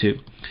go to.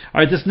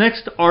 All right, this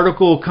next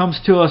article comes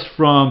to us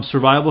from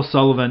Survival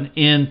Sullivan,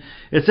 and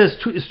it says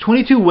it's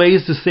 22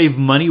 ways to save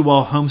money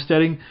while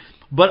homesteading,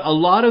 but a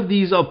lot of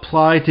these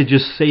apply to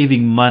just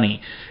saving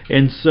money.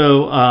 And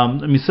so,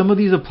 some of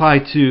these apply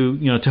to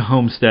to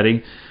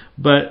homesteading,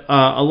 but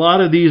a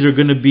lot of these are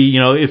going to be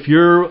if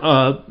you're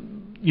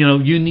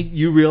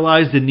you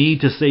realize the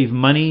need to save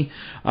money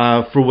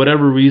for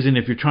whatever reason.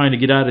 If you're trying to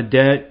get out of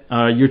debt,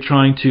 you're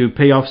trying to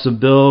pay off some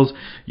bills,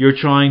 you're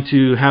trying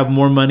to have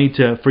more money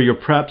for your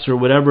preps or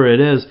whatever it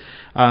is.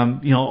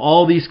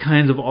 All these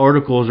kinds of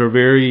articles are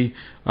very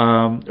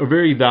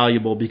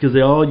valuable, because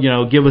they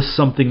all give us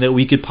something that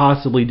we could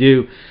possibly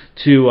do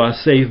to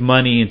save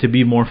money and to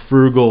be more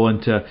frugal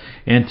and to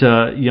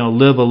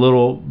live a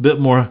little bit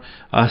more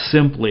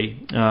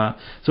simply.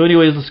 So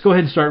anyways, let's go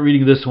ahead and start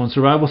reading this one.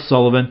 Survival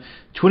Sullivan,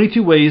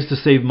 22 ways to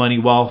save money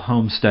while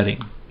homesteading.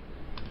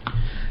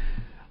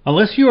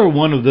 Unless you are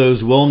one of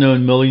those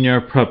well-known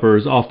millionaire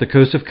preppers off the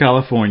coast of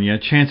California,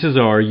 chances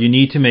are you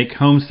need to make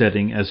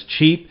homesteading as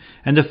cheap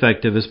and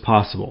effective as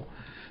possible.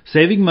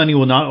 Saving money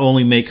will not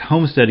only make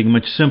homesteading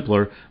much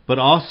simpler, but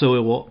also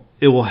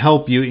it will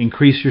help you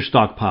increase your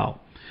stockpile.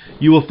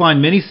 You will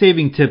find many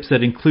saving tips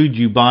that include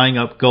you buying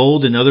up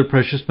gold and other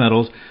precious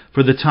metals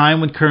for the time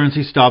when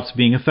currency stops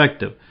being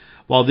effective.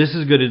 While this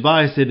is good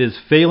advice, it is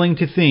failing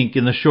to think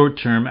in the short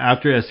term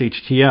after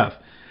SHTF.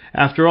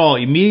 After all,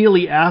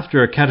 immediately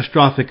after a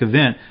catastrophic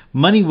event,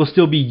 money will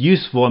still be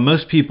useful, and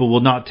most people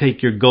will not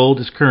take your gold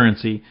as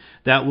currency.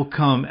 That will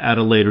come at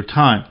a later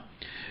time.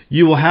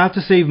 You will have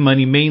to save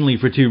money mainly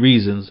for two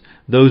reasons.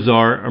 Those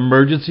are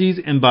emergencies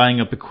and buying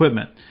up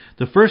equipment.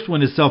 The first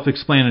one is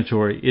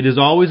self-explanatory. It is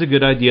always a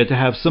good idea to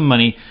have some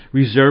money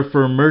reserved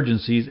for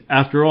emergencies.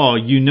 After all,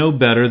 you know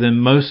better than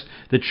most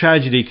that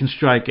tragedy can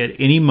strike at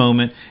any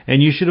moment,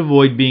 and you should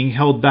avoid being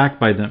held back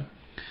by them.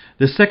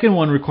 The second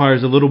one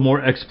requires a little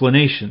more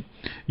explanation.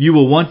 You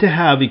will want to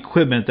have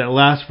equipment that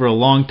lasts for a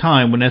long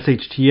time when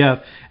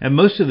SHTF, and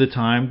most of the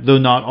time, though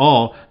not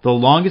all, the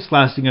longest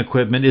lasting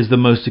equipment is the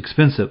most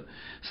expensive.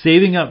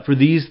 Saving up for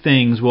these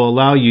things will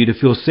allow you to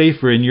feel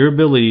safer in your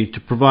ability to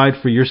provide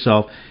for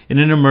yourself in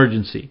an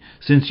emergency,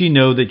 since you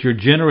know that your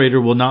generator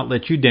will not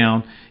let you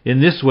down. In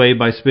this way,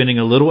 by spending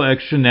a little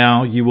extra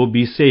now, you will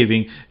be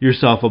saving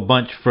yourself a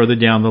bunch further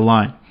down the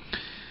line.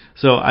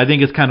 So I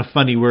think it's kind of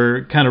funny.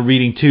 We're kind of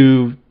reading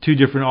two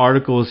different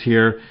articles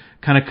here,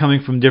 kind of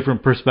coming from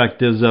different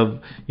perspectives of,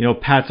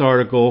 Pat's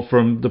article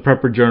from the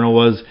Prepper Journal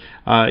was,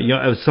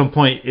 at some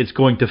point it's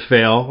going to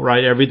fail,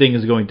 right? Everything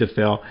is going to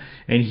fail.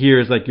 And here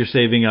is like you're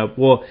saving up.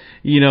 Well,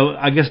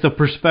 I guess the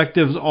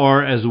perspectives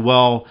are as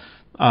well.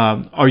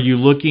 Are you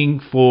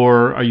prepping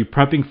for,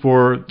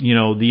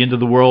 the end of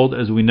the world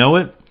as we know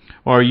it?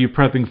 Or are you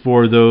prepping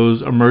for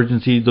those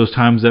emergencies, those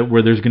times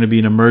where there's going to be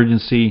an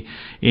emergency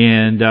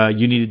and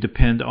you need to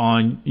depend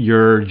on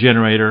your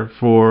generator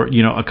for,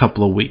 a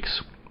couple of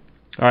weeks?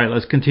 All right,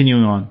 let's continue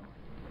on.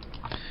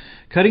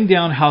 Cutting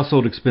down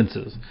household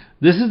expenses.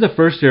 This is the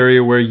first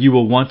area where you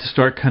will want to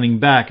start cutting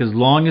back, as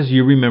long as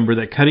you remember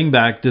that cutting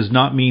back does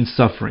not mean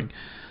suffering.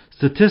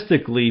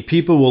 Statistically,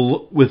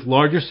 people with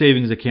larger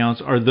savings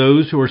accounts are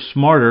those who are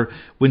smarter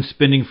when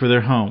spending for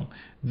their home.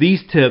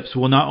 These tips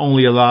will not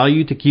only allow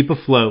you to keep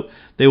afloat,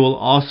 they will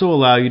also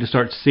allow you to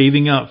start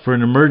saving up for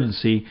an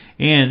emergency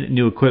and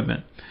new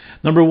equipment.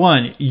 Number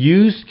one,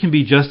 used can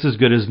be just as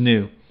good as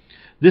new.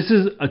 This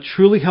is a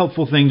truly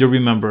helpful thing to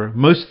remember.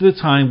 Most of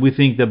the time we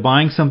think that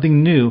buying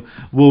something new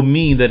will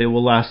mean that it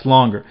will last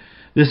longer.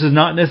 This is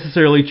not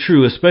necessarily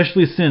true,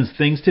 especially since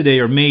things today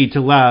are made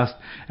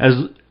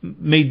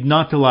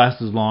not to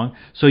last as long,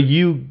 so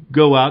you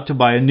go out to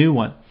buy a new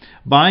one.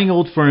 Buying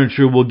old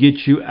furniture will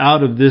get you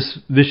out of this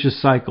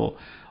vicious cycle.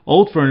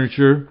 Old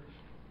furniture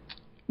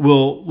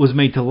was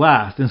made to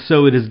last, and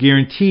so it is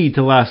guaranteed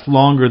to last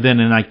longer than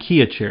an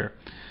IKEA chair.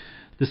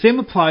 The same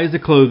applies to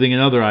clothing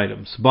and other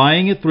items.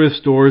 Buying at thrift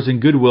stores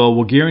and Goodwill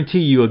will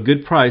guarantee you a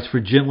good price for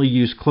gently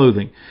used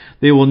clothing.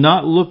 They will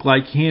not look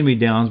like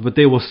hand-me-downs, but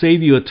they will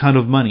save you a ton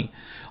of money.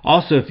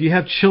 Also, if you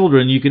have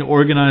children, you can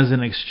organize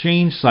an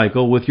exchange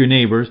cycle with your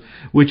neighbors,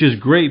 which is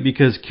great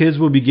because kids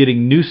will be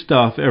getting new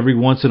stuff every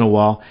once in a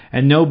while,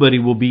 and nobody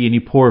will be any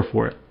poorer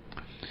for it.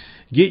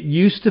 Get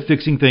used to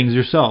fixing things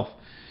yourself.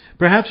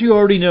 Perhaps you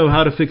already know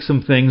how to fix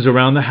some things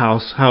around the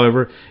house.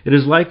 However, it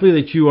is likely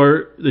that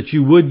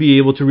you would be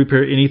able to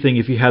repair anything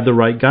if you had the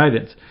right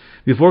guidance.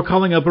 Before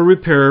calling up a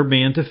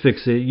repairman to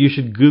fix it, you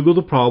should Google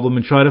the problem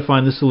and try to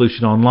find the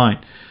solution online.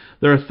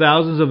 There are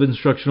thousands of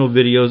instructional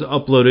videos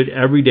uploaded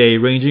every day,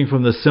 ranging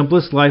from the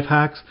simplest life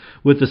hacks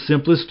with the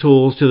simplest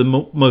tools to the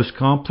most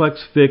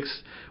complex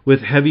fix with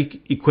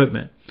heavy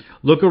equipment.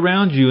 Look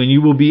around you and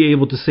you will be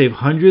able to save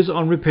hundreds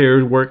on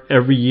repair work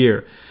every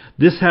year.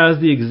 This has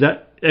the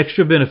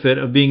extra benefit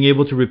of being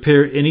able to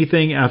repair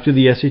anything after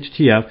the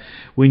SHTF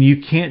when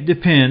you can't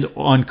depend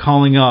on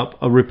calling up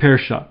a repair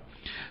shop.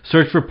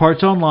 Search for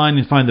parts online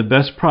and find the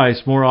best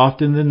price. More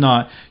often than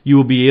not, you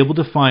will be able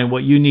to find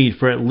what you need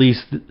for at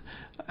least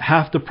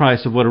half the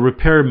price of what a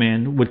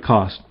repairman would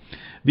cost.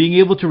 Being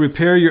able to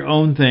repair your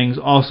own things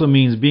also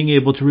means being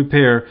able to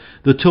repair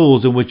the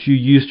tools in which you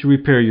use to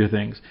repair your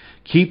things.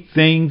 Keep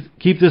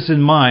this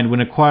in mind when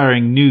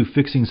acquiring new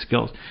fixing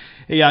skills.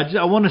 Yeah,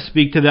 I want to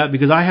speak to that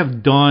because I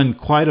have done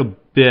quite a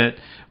bit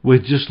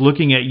with just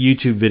looking at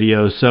YouTube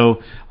videos.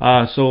 So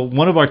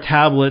one of our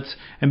tablets,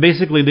 and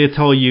basically they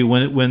tell you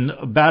when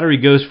a battery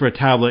goes for a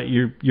tablet,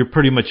 you're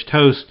pretty much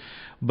toast.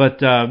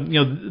 But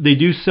they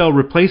do sell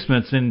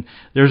replacements, and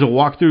there's a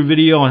walkthrough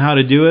video on how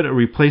to do it. Or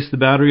replace the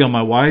battery on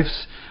my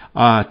wife's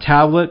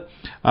tablet.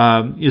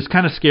 It's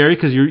kind of scary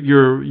because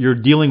you're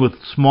dealing with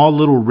small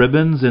little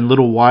ribbons and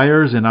little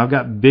wires, and I've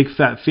got big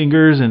fat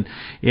fingers, and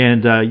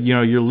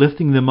you're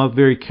lifting them up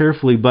very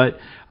carefully.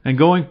 And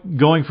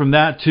going from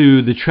that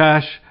to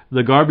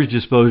the garbage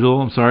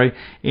disposal,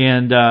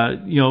 and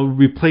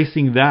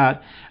replacing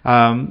that.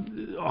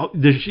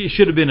 There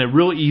should have been a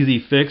real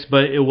easy fix,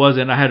 but it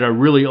wasn't. I had a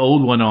really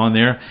old one on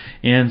there,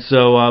 and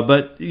so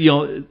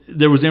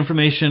there was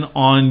information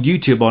on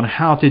YouTube on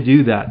how to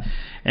do that.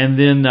 And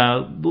then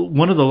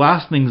one of the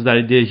last things that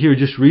I did here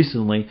just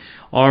recently,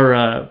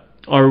 our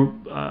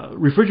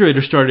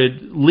refrigerator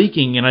started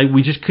leaking, and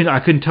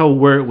I couldn't tell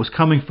where it was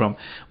coming from.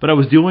 But I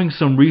was doing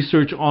some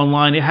research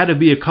online. It had to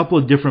be a couple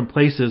of different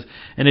places,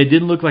 and it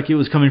didn't look like it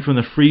was coming from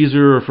the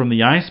freezer or from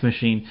the ice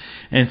machine.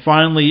 And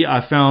finally,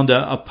 I found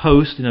a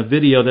post and a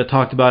video that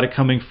talked about it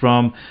coming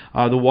from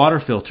the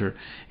water filter.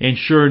 And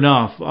sure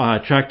enough,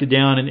 tracked it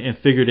down and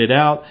figured it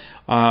out.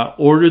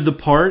 Ordered the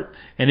part,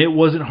 and it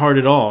wasn't hard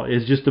at all.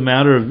 It's just a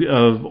matter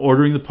of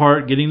ordering the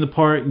part, getting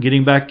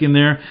back in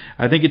there.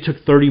 I think it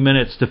took 30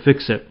 minutes to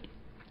fix it.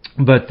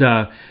 But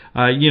a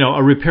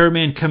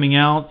repairman coming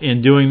out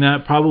and doing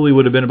that probably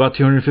would have been about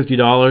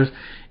 $250.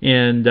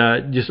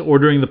 And just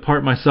ordering the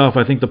part myself,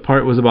 I think the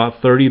part was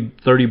about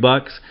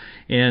 $30.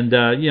 And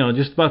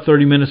just about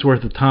 30 minutes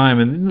worth of time,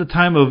 and the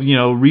time of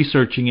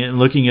researching it and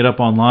looking it up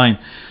online,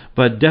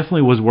 but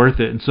definitely was worth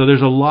it. And so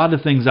there's a lot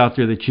of things out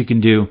there that you can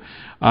do,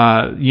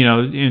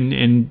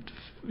 and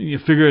you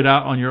figure it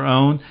out on your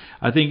own.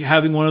 I think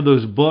having one of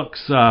those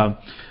books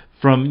from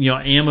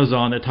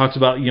Amazon that talks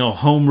about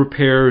home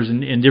repairs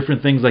and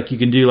different things like you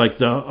can do, like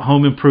the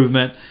home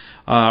improvement.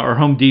 Or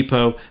Home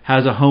Depot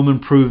has a home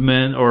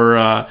improvement or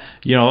a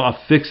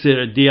fix it,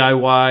 a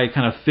DIY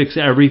kind of fix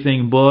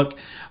everything book.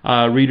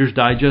 Reader's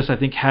Digest, I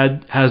think,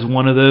 has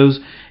one of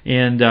those,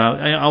 and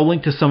I'll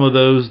link to some of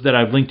those that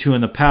I've linked to in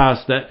the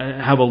past that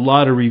have a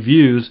lot of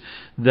reviews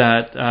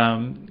that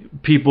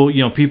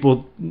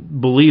people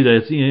believe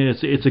that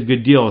it's a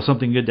good deal,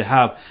 something good to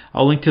have.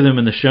 I'll link to them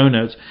in the show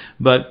notes,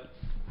 but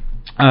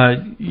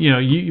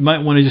you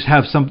might want to just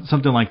have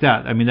something like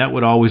that. I mean, that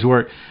would always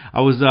work.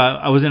 I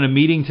was in a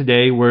meeting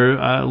today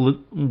where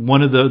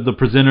one of the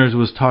presenters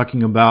was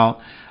talking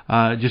about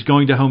just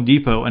going to Home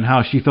Depot and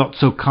how she felt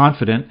so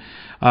confident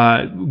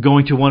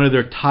going to one of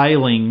their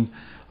tiling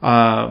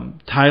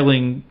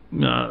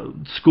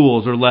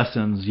schools or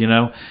lessons,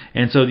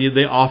 and so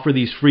they offer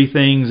these free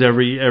things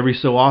every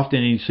so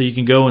often, and so you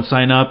can go and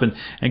sign up and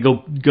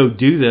go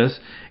do this.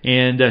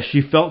 And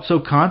she felt so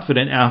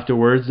confident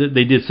afterwards that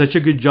they did such a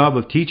good job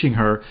of teaching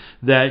her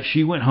that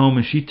she went home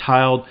and she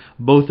tiled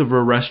both of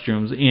her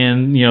restrooms,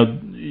 and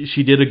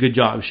she did a good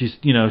job. She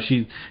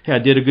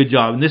did a good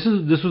job. And this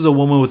was a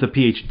woman with a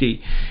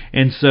PhD,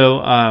 and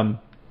so.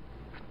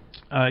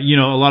 A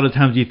lot of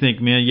times you think,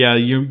 man, yeah,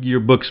 you're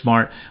book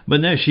smart, but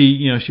no,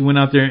 she went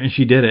out there and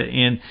she did it.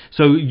 And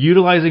so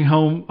utilizing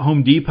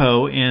Home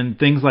Depot and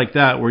things like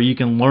that, where you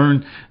can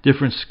learn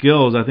different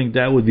skills, I think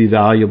that would be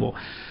valuable.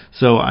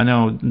 So I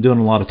know I'm doing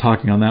a lot of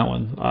talking on that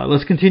one.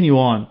 Let's continue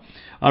on.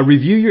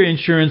 Review your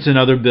insurance and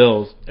other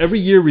bills. Every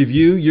year,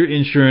 review your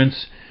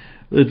insurance.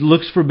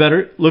 Look for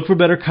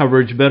better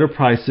coverage, better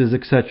prices,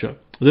 etc.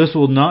 This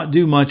will not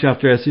do much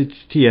after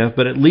SHTF,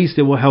 but at least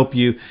it will help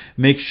you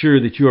make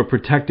sure that you are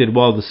protected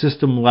while the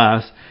system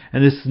lasts,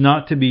 and this is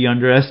not to be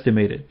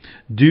underestimated.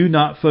 Do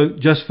not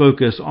just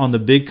focus on the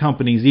big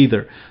companies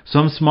either.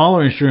 Some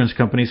smaller insurance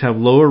companies have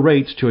lower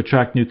rates to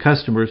attract new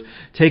customers.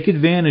 Take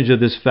advantage of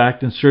this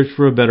fact and search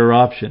for a better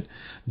option.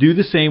 Do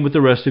the same with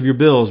the rest of your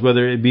bills,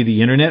 whether it be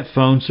the internet,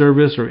 phone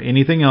service, or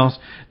anything else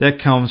that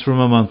comes from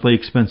a monthly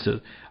expenses.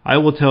 I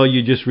will tell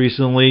you just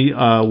recently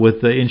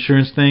with the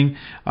insurance thing,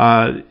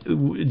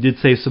 did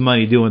save some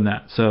money doing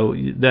that. So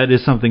that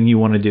is something you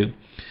want to do.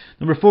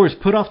 Number 4 is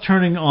put off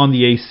turning on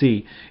the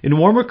AC. In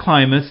warmer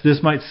climates,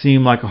 this might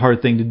seem like a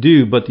hard thing to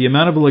do, but the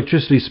amount of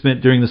electricity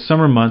spent during the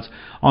summer months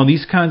on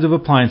these kinds of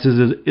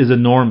appliances is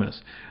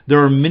enormous.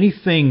 There are many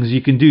things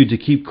you can do to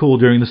keep cool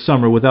during the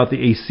summer without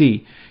the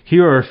AC.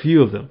 Here are a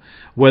few of them.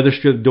 Weather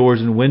strip doors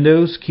and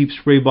windows. Keep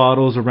spray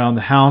bottles around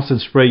the house and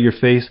spray your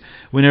face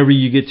whenever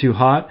you get too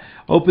hot.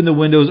 Open the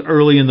windows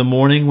early in the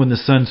morning when the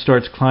sun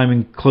starts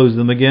climbing. Close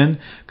them again.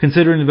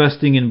 Consider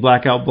investing in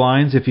blackout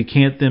blinds. If you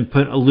can't, then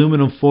put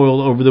aluminum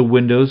foil over the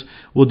windows.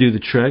 Will do the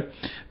trick.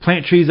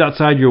 Plant trees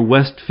outside your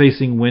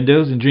west-facing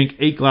windows and drink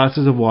 8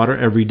 glasses of water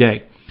every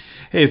day.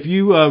 Hey, if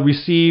you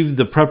receive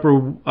the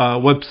Prepper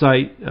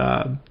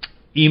website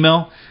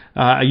email,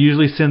 I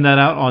usually send that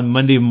out on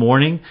Monday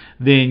morning.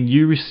 Then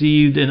you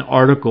received an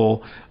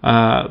article,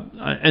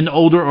 an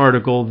older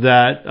article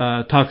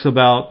that talks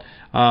about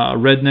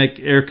redneck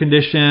air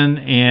condition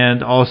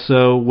and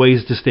also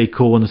ways to stay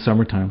cool in the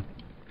summertime.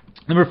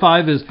 Number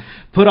 5 is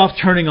put off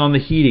turning on the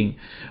heating.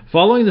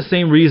 Following the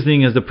same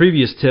reasoning as the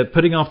previous tip,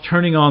 putting off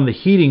turning on the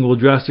heating will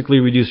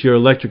drastically reduce your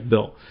electric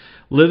bill.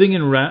 Living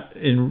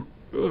in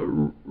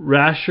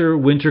rasher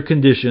winter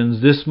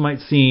conditions, this might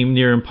seem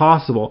near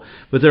impossible,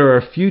 but there are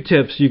a few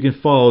tips you can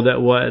follow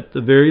that will at the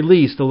very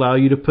least allow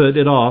you to put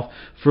it off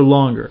for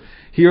longer.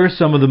 Here are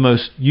some of the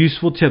most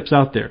useful tips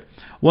out there.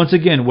 Once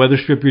again, weather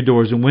strip your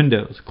doors and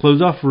windows.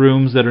 Close off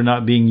rooms that are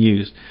not being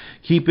used.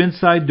 Keep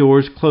inside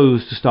doors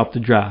closed to stop the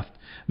draft.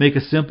 Make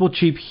a simple,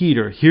 cheap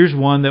heater. Here's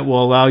one that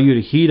will allow you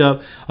to heat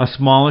up a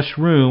smallish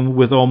room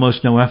with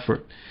almost no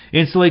effort.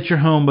 Insulate your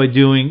home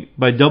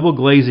by double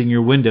glazing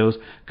your windows,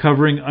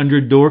 covering under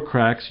door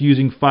cracks,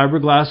 using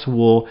fiberglass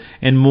wool,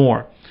 and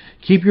more.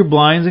 Keep your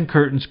blinds and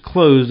curtains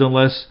closed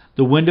unless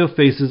the window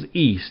faces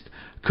east.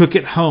 Cook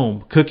at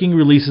home. Cooking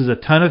releases a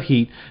ton of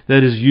heat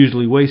that is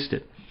usually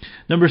wasted.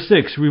 Number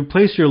 6,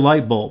 replace your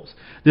light bulbs.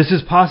 This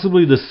is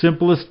possibly the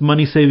simplest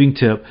money-saving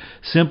tip.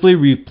 Simply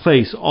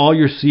replace all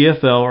your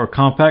CFL or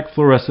compact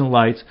fluorescent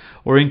lights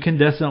or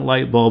incandescent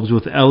light bulbs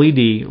with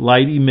LED,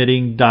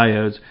 light-emitting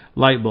diodes,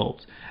 light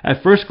bulbs.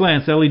 At first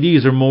glance,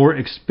 LEDs are more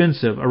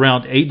expensive,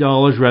 around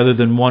 $8 rather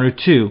than $1 or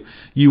 $2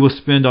 you will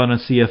spend on a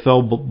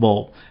CFL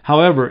bulb.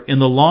 However, in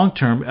the long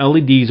term,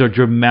 LEDs are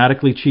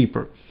dramatically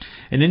cheaper.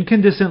 An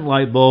incandescent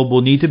light bulb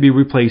will need to be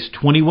replaced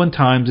 21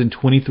 times in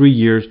 23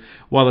 years,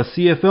 while a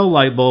CFL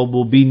light bulb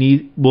will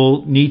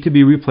need to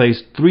be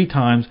replaced 3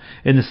 times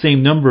in the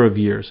same number of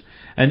years.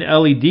 An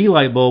LED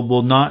light bulb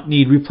will not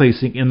need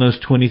replacing in those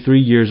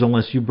 23 years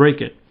unless you break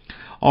it.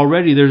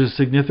 Already there's a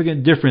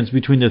significant difference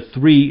between the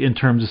three in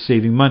terms of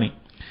saving money.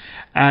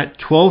 At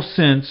 12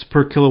 cents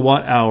per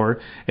kilowatt hour,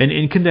 an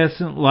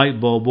incandescent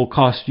light bulb will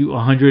cost you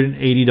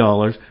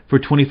 $180 for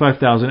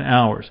 25,000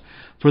 hours.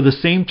 For the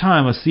same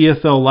time, a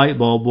CFL light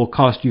bulb will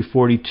cost you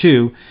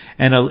 $42,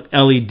 and a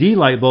LED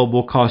light bulb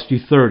will cost you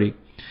 $30.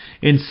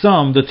 In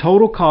sum, the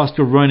total cost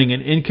of running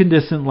an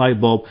incandescent light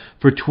bulb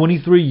for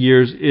 23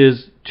 years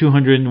is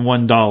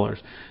 $201.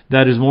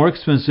 That is more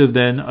expensive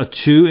than a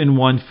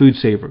 2-in-1 food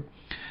saver.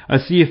 A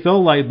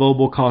CFL light bulb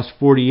will cost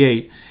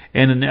 $48,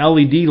 and an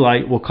LED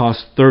light will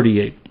cost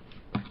 $38.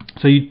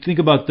 So you think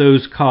about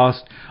those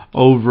costs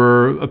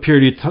over a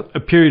period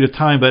of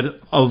time, but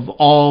of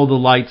all the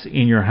lights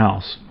in your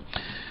house.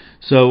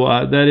 So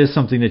that is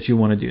something that you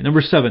want to do.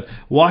 Number 7,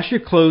 wash your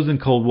clothes in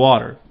cold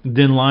water,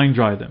 then line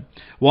dry them.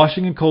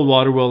 Washing in cold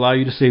water will allow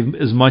you to save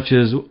as much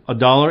as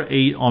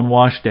 $1.08 on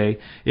wash day.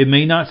 It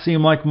may not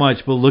seem like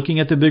much, but looking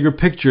at the bigger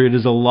picture, it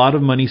is a lot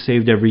of money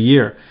saved every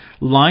year.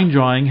 Line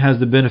drying has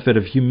the benefit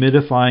of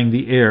humidifying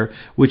the air,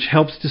 which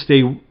helps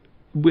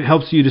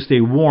you to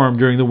stay warm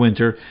during the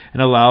winter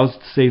and allows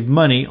to save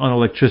money on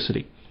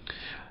electricity.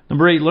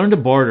 Number 8, learn to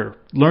barter.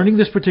 Learning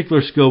this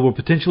particular skill will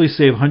potentially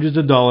save hundreds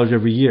of dollars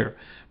every year.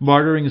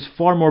 Bartering is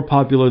far more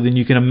popular than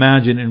you can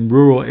imagine in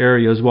rural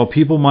areas, while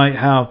people might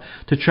have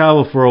to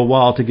travel for a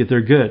while to get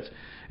their goods.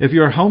 If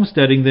you are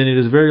homesteading, then it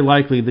is very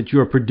likely that you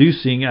are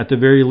producing at the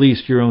very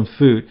least your own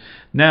food.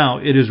 Now,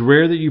 it is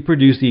rare that you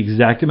produce the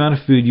exact amount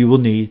of food you will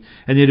need,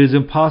 and it is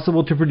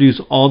impossible to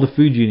produce all the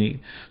food you need.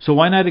 So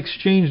why not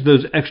exchange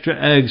those extra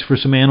eggs for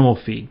some animal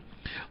feed?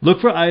 Look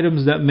for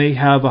items that may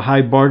have a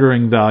high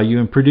bartering value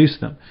and produce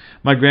them.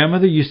 My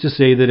grandmother used to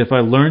say that if I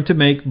learned to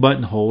make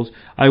buttonholes,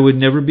 I would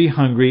never be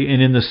hungry,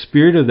 and in the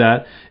spirit of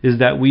that is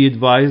that we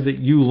advise that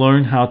you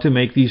learn how to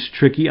make these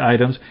tricky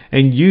items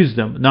and use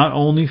them, not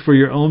only for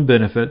your own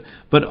benefit,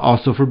 but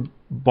also for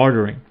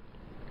bartering.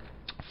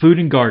 Food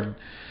and garden.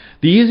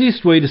 The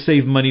easiest way to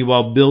save money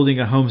while building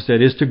a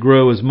homestead is to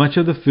grow as much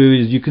of the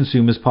food as you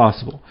consume as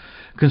possible.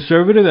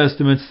 Conservative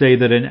estimates say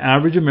that an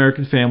average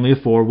American family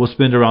of 4 will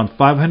spend around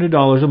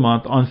 $500 a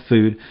month on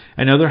food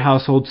and other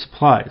household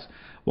supplies,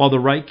 while the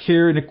right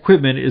care and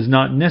equipment is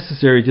not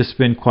necessary to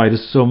spend quite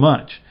so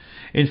much.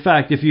 In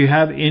fact, if you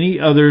have any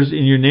others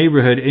in your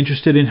neighborhood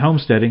interested in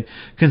homesteading,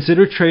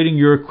 consider trading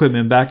your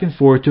equipment back and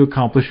forth to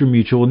accomplish your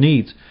mutual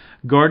needs.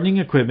 Gardening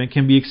equipment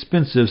can be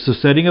expensive, so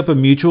setting up a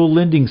mutual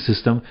lending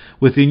system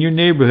within your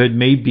neighborhood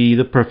may be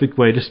the perfect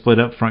way to split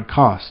up front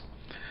costs.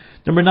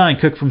 Number 9,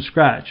 cook from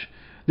scratch.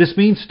 This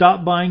means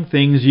stop buying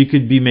things you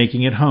could be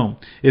making at home.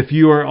 If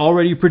you are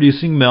already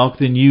producing milk,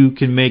 then you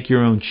can make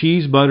your own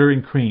cheese, butter,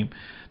 and cream.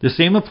 The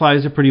same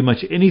applies to pretty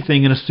much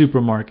anything in a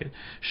supermarket.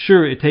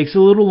 Sure, it takes a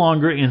little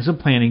longer and some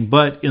planning,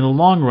 but in the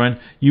long run,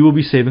 you will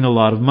be saving a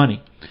lot of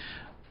money.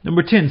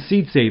 Number 10,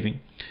 seed saving.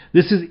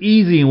 This is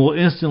easy and will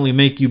instantly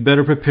make you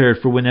better prepared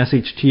for when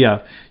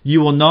SHTF. You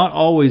will not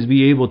always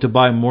be able to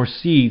buy more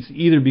seeds,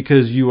 either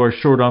because you are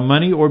short on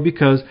money or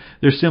because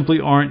there simply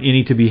aren't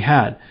any to be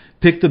had.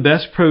 Pick the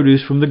best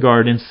produce from the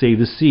garden and save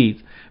the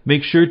seeds.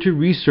 Make sure to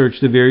research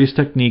the various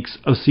techniques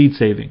of seed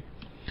saving.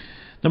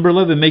 Number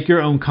 11, make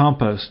your own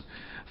compost.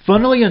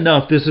 Funnily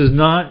enough, this is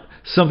not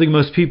something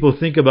most people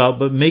think about,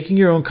 but making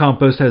your own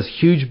compost has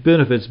huge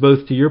benefits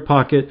both to your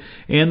pocket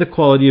and the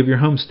quality of your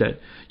homestead.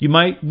 You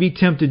might be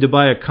tempted to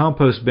buy a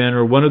compost bin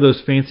or one of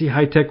those fancy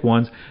high-tech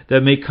ones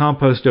that make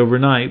compost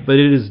overnight, but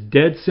it is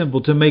dead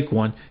simple to make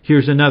one.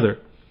 Here's another.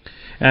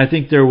 And I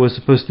think there was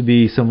supposed to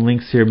be some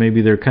links here.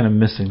 Maybe they're kind of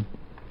missing.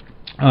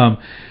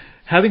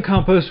 Having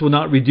compost will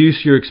not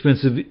reduce your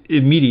expenses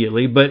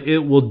immediately, but it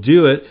will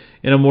do it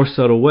in a more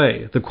subtle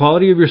way. The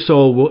quality of your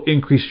soil will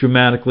increase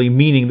dramatically,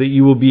 meaning that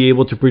you will be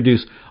able to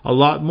produce a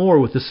lot more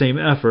with the same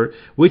effort,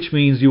 which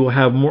means you will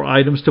have more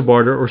items to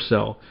barter or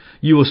sell.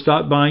 You will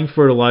stop buying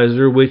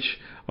fertilizer, which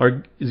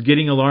is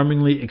getting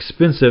alarmingly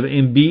expensive,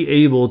 and be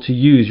able to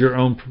use your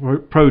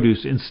own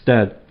produce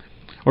instead,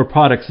 or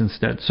products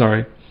instead,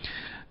 sorry.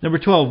 Number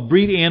 12,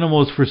 breed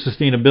animals for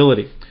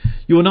sustainability.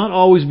 You will not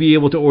always be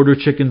able to order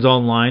chickens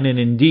online, and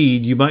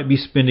indeed, you might be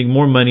spending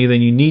more money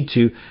than you need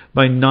to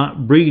by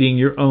not breeding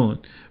your own.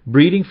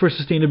 Breeding for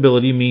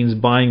sustainability means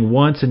buying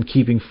once and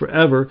keeping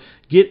forever.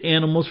 Get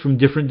animals from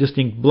different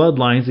distinct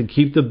bloodlines and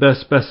keep the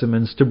best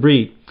specimens to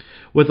breed.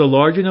 With a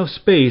large enough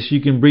space, you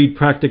can breed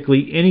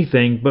practically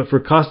anything, but for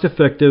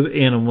cost-effective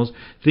animals,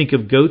 think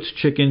of goats,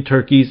 chicken,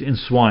 turkeys, and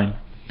swine.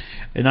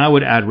 And I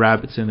would add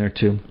rabbits in there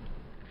too.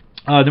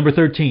 Number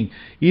 13,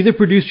 either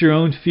produce your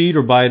own feed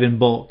or buy it in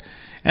bulk.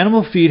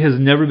 Animal feed has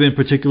never been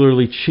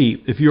particularly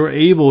cheap. If you are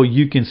able,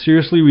 you can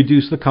seriously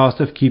reduce the cost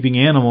of keeping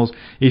animals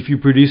if you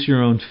produce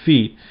your own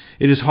feed.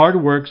 It is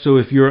hard work, so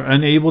if you are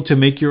unable to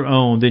make your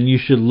own, then you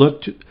should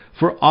look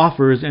for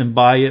offers and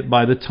buy it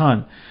by the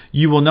ton.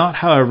 You will not,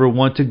 however,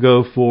 want to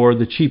go for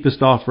the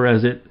cheapest offer,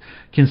 as it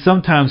can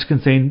sometimes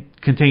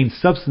contain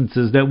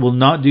substances that will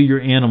not do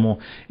your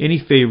animal any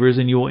favors,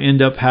 and you will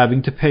end up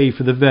having to pay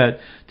for the vet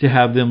to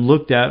have them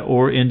looked at,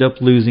 or end up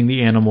losing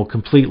the animal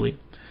completely.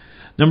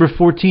 Number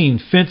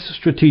 14, fence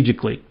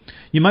strategically.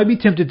 You might be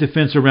tempted to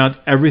fence around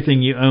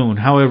everything you own.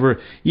 However,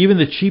 even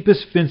the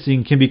cheapest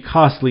fencing can be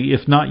costly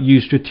if not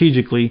used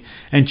strategically,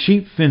 and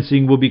cheap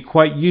fencing will be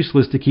quite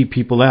useless to keep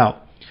people out.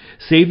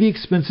 Save the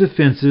expensive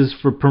fences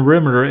for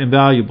perimeter and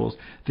valuables.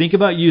 Think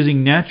about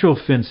using natural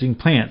fencing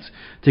plants.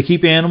 To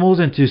keep animals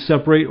and to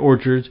separate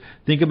orchards,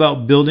 think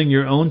about building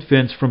your own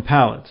fence from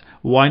pallets.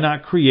 Why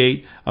not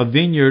create a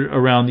vineyard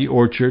around the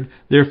orchard,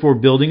 therefore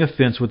building a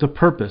fence with a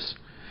purpose?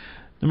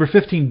 Number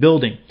 15,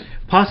 building.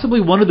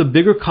 Possibly one of the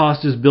bigger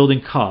costs is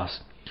building costs.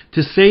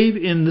 To save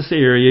in this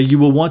area, you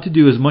will want to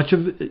do as much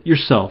of it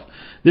yourself.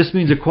 This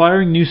means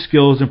acquiring new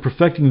skills and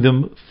perfecting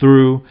them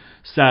through,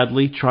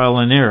 sadly, trial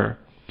and error.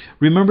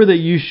 Remember that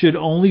you should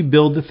only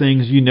build the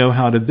things you know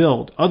how to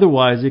build.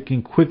 Otherwise, it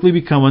can quickly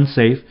become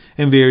unsafe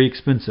and very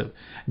expensive.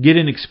 Get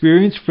an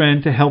experienced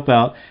friend to help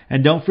out,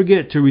 and don't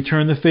forget to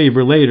return the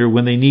favor later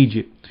when they need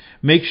you.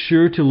 Make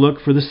sure to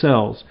look for the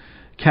sales.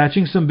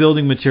 Catching some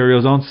building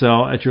materials on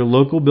sale at your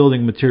local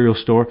building material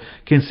store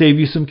can save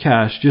you some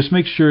cash. Just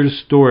make sure to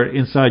store it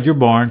inside your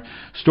barn,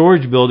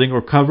 storage building,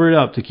 or cover it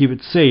up to keep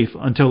it safe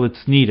until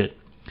it's needed.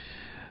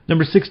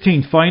 Number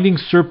 16, finding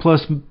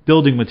surplus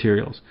building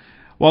materials.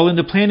 While in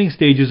the planning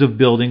stages of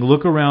building,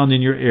 look around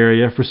in your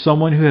area for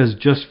someone who has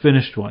just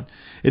finished one.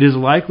 It is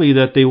likely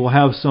that they will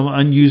have some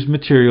unused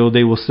material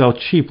they will sell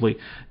cheaply,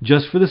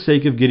 just for the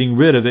sake of getting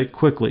rid of it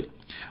quickly.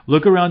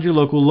 Look around your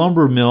local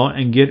lumber mill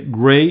and get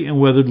gray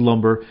and weathered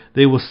lumber.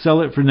 They will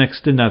sell it for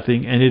next to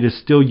nothing, and it is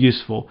still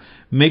useful.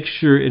 Make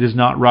sure it is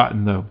not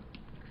rotten, though.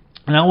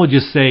 And I will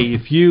just say,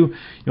 if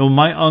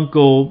my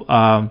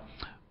uncle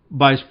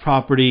buys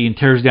property and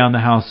tears down the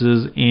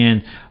houses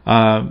and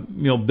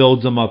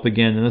builds them up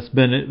again, and it's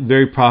been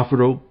very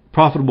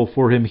profitable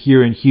for him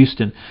here in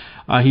Houston.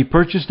 He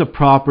purchased a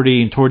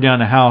property and tore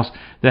down a house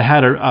that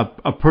had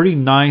a pretty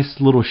nice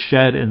little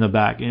shed in the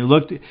back, and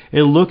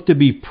it looked to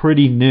be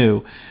pretty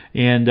new.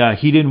 And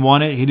he didn't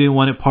want it. He didn't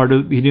want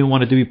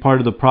it to be part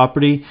of the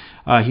property.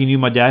 He knew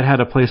my dad had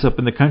a place up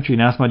in the country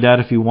and asked my dad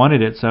if he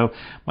wanted it. So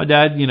my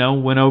dad,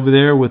 went over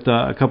there with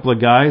a couple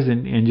of guys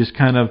and just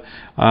kind of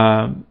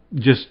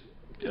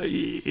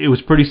it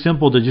was pretty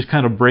simple to just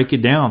kind of break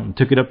it down and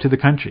took it up to the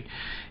country.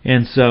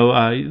 And so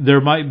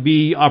there might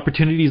be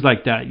opportunities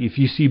like that. If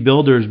you see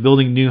builders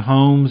building new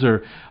homes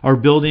or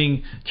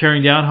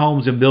tearing down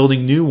homes and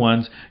building new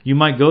ones, you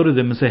might go to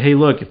them and say, hey,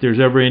 look, if there's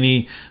ever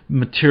any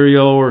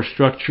material or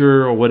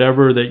structure or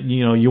whatever that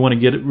you want to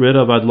get rid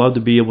of, I'd love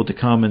to be able to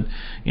come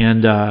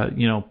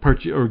and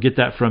purchase or get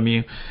that from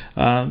you.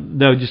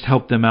 That would just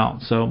help them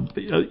out. So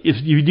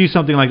if you do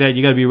something like that,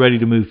 you got to be ready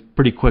to move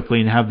pretty quickly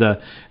and have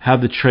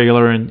the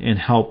trailer and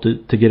help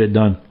to get it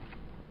done.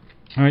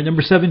 All right,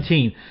 number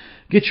 17.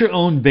 Get your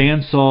own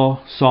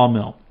bandsaw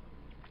sawmill.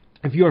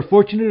 If you are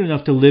fortunate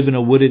enough to live in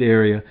a wooded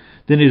area,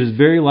 then it is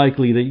very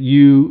likely that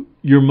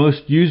your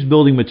most used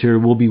building material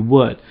will be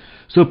wood.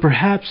 So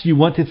perhaps you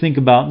want to think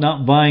about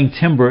not buying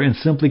timber and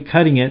simply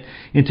cutting it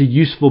into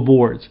useful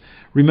boards.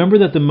 Remember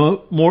that the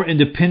more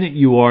independent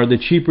you are, the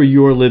cheaper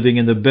you are living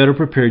and the better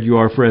prepared you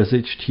are for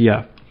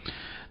SHTF.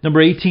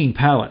 Number 18,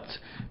 pallets.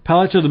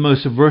 Pallets are the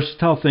most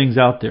versatile things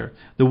out there.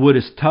 The wood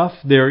is tough,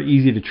 they are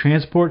easy to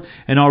transport,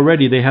 and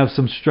already they have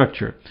some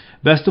structure.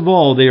 Best of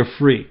all, they are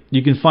free.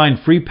 You can find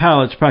free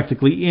pallets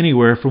practically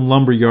anywhere, from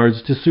lumber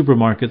yards to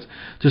supermarkets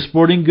to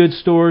sporting goods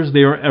stores.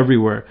 They are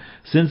everywhere.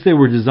 Since they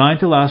were designed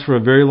to last for a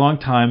very long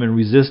time and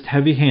resist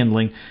heavy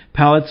handling,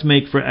 pallets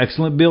make for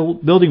excellent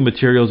building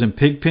materials in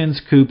pig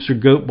pens, coops, or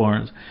goat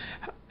barns.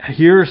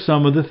 Here are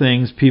some of the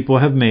things people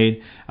have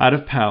made out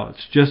of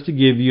pallets, just to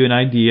give you an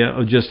idea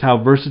of just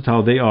how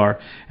versatile they are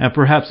and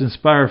perhaps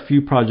inspire a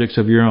few projects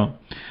of your own.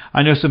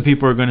 I know some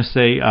people are going to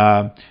say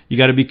you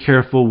got to be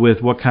careful with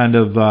what kind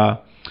of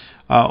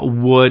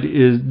wood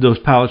those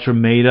pallets are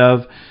made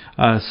of.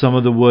 Some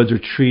of the woods are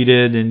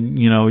treated, and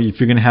if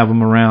you're going to have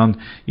them around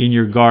in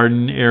your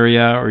garden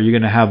area or you're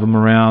going to have them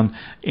around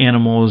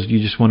animals,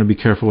 you just want to be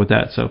careful with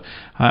that. So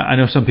I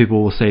know some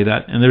people will say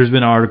that, and there's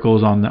been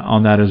articles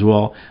on that as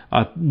well.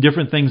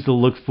 Different things to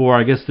look for.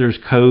 I guess there's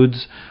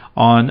codes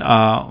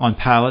on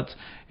pallets.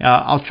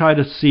 I'll try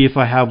to see if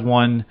I have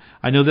one.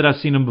 I know that I've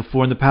seen them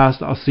before in the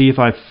past. I'll see if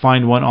I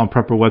find one on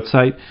Prepper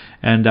website,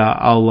 and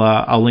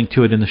I'll link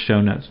to it in the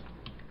show notes.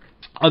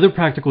 Other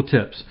practical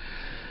tips.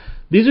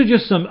 These are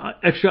just some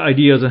extra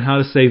ideas on how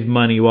to save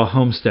money while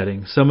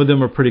homesteading. Some of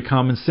them are pretty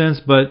common sense,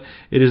 but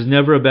it is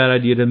never a bad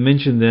idea to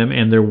mention them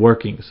and their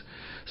workings.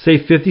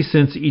 Save 50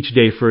 cents each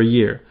day for a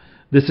year.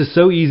 This is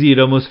so easy it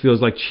almost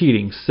feels like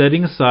cheating.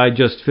 Setting aside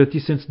just 50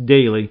 cents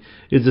daily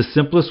is the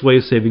simplest way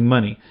of saving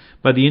money.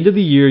 By the end of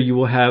the year, you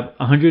will have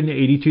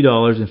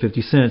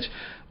 $182.50,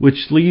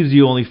 which leaves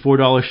you only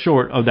 $4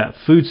 short of that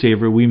food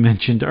saver we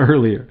mentioned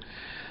earlier.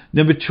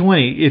 Number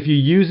 20, if you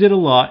use it a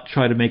lot,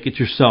 try to make it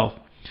yourself.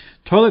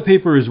 Toilet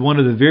paper is one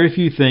of the very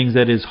few things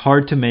that is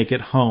hard to make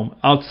at home.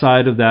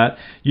 Outside of that,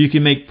 you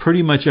can make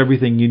pretty much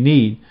everything you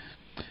need.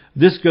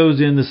 This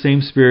goes in the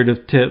same spirit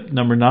of tip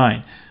number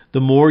 9. The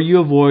more you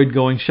avoid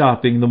going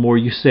shopping, the more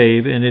you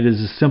save, and it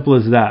is as simple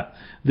as that.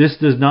 This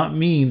does not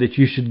mean that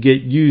you should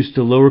get used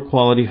to lower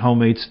quality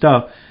homemade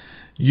stuff.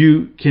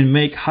 You can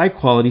make high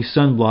quality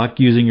sunblock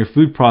using your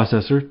food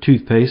processor,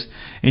 toothpaste,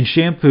 and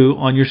shampoo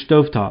on your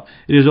stovetop.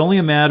 It is only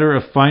a matter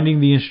of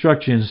finding the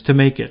instructions to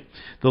make it.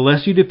 The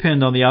less you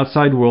depend on the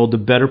outside world, the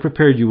better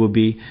prepared you will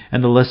be,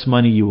 and the less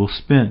money you will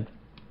spend.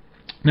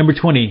 Number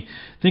 20,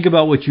 think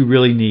about what you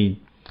really need.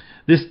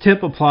 This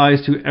tip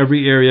applies to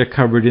every area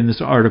covered in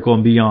this article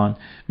and beyond.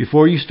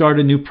 Before you start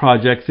a new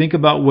project, think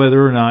about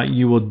whether or not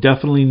you will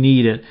definitely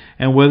need it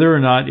and whether or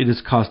not it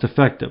is cost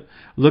effective.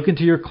 Look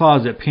into your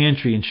closet,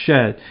 pantry, and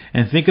shed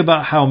and think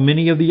about how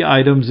many of the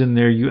items in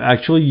there you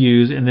actually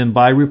use, and then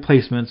buy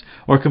replacements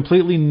or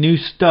completely new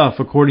stuff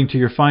according to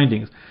your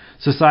findings.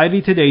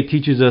 Society today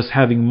teaches us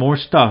having more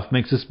stuff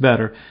makes us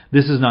better.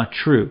 This is not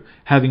true.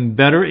 Having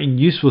better and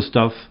useful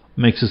stuff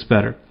makes us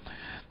better.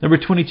 Number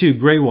 22,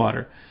 gray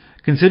water.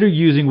 Consider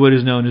using what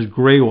is known as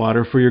gray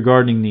water for your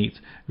gardening needs.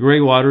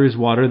 Gray water is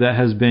water that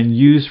has been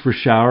used for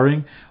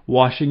showering,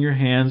 washing your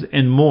hands,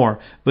 and more,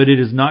 but it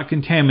is not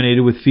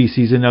contaminated with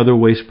feces and other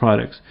waste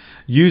products.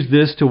 Use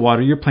this to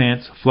water your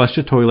plants, flush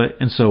the toilet,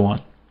 and so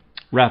on.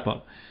 Wrap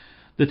up.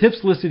 The tips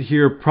listed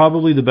here are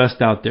probably the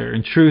best out there.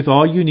 In truth,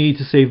 all you need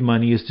to save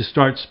money is to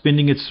start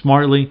spending it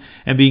smartly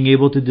and being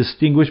able to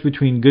distinguish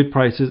between good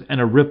prices and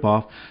a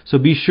ripoff, so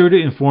be sure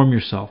to inform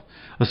yourself.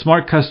 A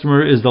smart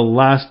customer is the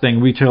last thing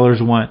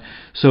retailers want,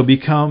 so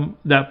become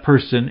that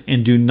person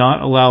and do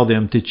not allow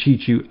them to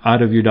cheat you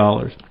out of your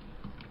dollars.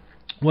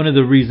 One of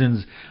the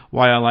reasons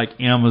why I like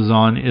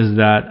Amazon is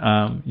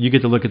that you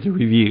get to look at the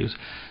reviews.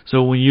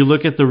 So when you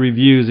look at the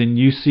reviews and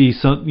you see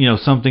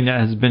something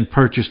that has been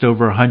purchased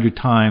over 100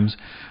 times,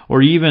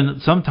 or even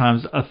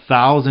sometimes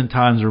 1,000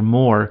 times or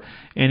more,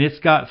 and it's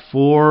got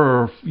 4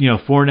 or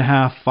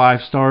 4.5,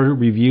 5-star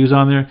reviews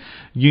on there,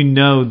 you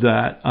know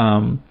that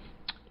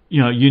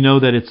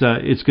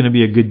it's going to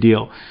be a good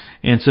deal.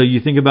 And so you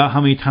think about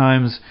how many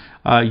times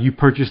you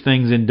purchase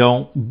things and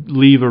don't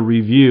leave a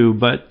review,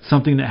 but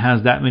something that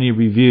has that many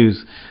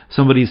reviews,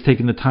 somebody's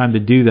taken the time to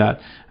do that.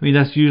 I mean,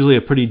 that's usually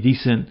a pretty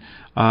decent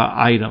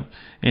item.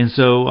 And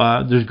so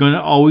there's going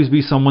to always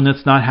be someone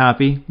that's not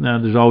happy.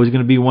 There's always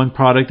going to be one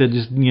product that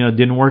just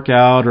didn't work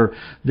out, or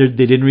they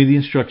didn't read the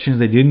instructions,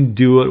 they didn't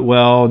do it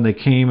well, and they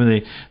came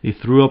and they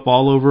threw up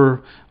all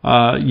over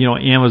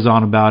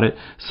Amazon about it.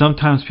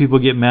 Sometimes people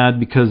get mad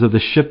because of the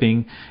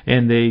shipping,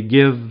 and they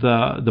give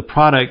the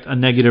product a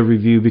negative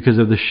review because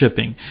of the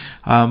shipping.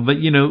 But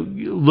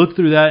look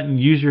through that and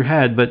use your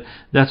head. But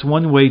that's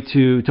one way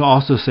to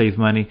also save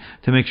money,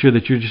 to make sure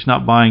that you're just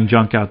not buying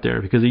junk out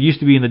there. Because it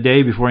used to be in the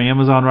day before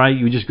Amazon, right?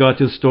 You just go out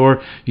to the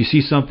store, you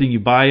see something, you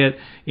buy it,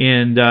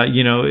 and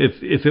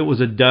if it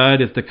was a dud,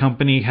 if the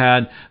company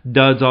had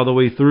duds all the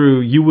way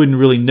through, you wouldn't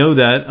really know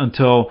that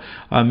until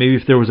maybe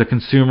if there was a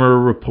consumer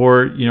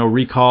report,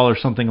 recall or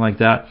something like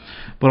that.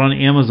 But on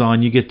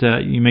Amazon,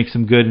 you make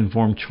some good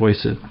informed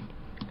choices.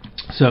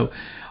 So,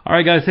 all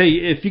right, guys. Hey,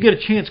 if you get a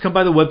chance, come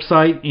by the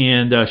website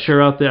and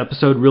share out the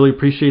episode. Really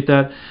appreciate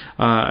that.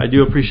 I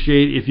do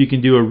appreciate if you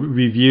can do a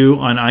review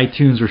on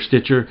iTunes or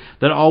Stitcher.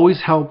 That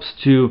always helps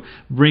to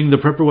bring the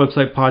Prepper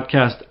Website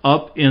podcast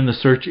up in the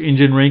search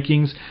engine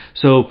rankings,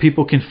 so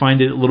people can find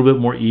it a little bit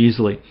more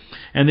easily.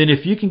 And then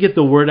if you can get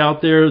the word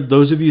out there,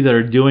 those of you that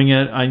are doing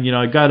it,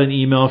 I got an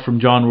email from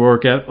John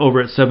Rourke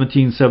over at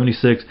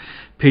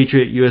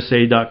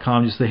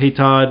 1776patriotusa.com. Just say, hey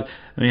Todd,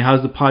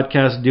 how's the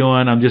podcast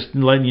doing? I'm just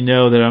letting you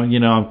know that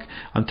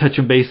I'm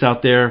touching base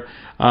out there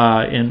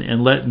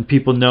and letting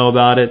people know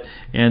about it,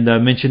 and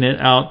mentioning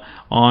it on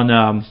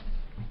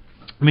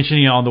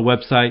the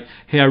website.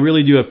 Hey, I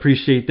really do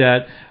appreciate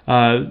that.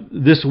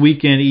 This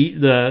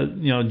weekend,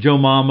 Joe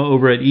Mama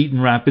over at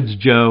Eaton Rapids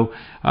Joe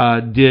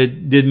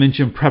did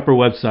mention Prepper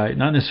Website,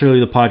 not necessarily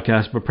the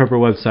podcast, but Prepper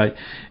Website,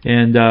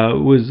 and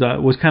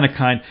was kind of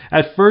kind.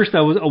 At first,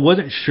 I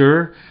wasn't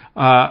sure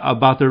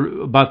about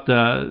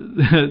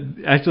the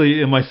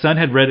actually, and my son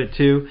had read it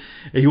too.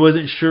 He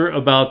wasn't sure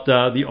about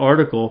the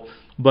article,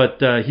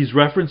 but he's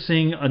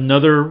referencing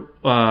another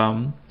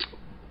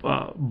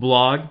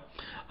blog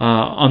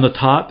on the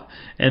top,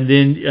 and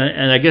then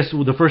and I guess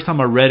the first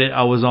time I read it,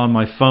 I was on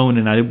my phone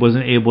and I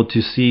wasn't able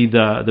to see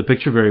the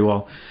picture very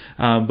well.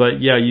 But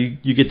yeah,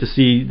 you get to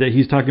see that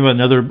he's talking about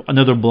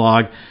another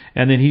blog,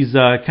 and then he's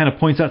kind of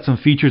points out some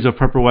features of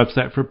Prepper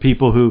Website for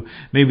people who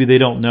maybe they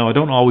don't know. I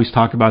don't always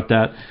talk about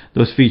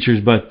those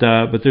features, but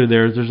they're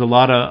there. There's a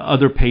lot of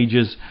other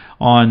pages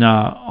on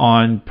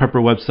Prepper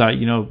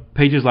Website.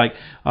 Pages like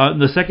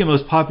the second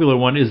most popular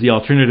one is the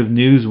alternative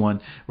news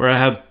one, where I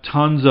have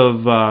tons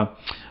of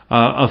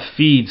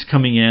feeds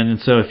coming in,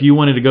 and so if you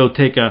wanted to go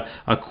take a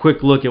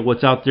quick look at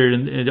what's out there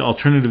in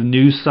alternative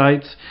news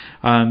sites,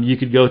 you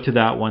could go to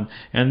that one.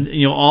 And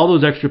all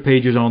those extra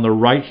pages are on the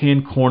right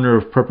hand corner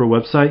of Prepper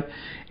Website,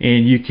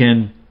 and you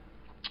can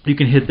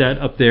hit that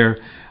up there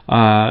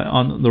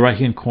on the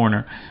right-hand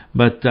corner.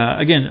 But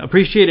again,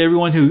 appreciate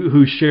everyone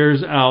who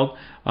shares out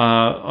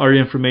our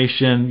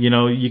information.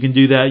 You can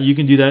do that. You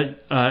can do that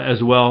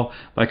as well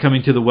by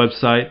coming to the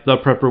website,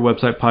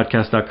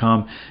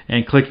 theprepperwebsitepodcast.com,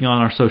 and clicking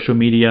on our social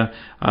media.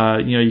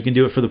 You can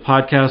do it for the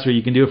podcast, or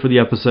you can do it for the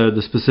episode,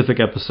 the specific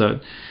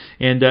episode.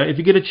 And if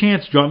you get a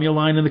chance, drop me a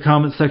line in the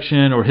comment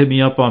section, or hit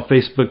me up on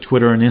Facebook,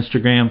 Twitter, and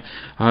Instagram.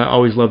 I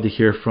always love to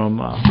hear from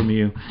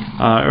you,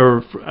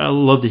 or I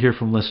love to hear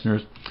from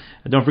listeners.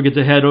 And don't forget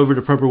to head over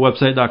to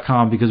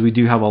prepperwebsite.com, because we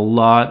do have a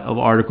lot of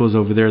articles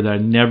over there that I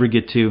never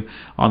get to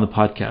on the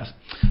podcast.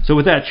 So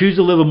with that, choose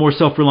to live a more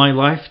self-reliant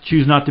life.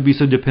 Choose not to be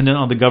so dependent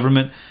on the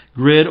government,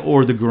 grid,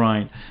 or the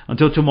grind.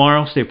 Until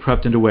tomorrow, stay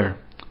prepped and aware.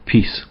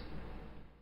 Peace.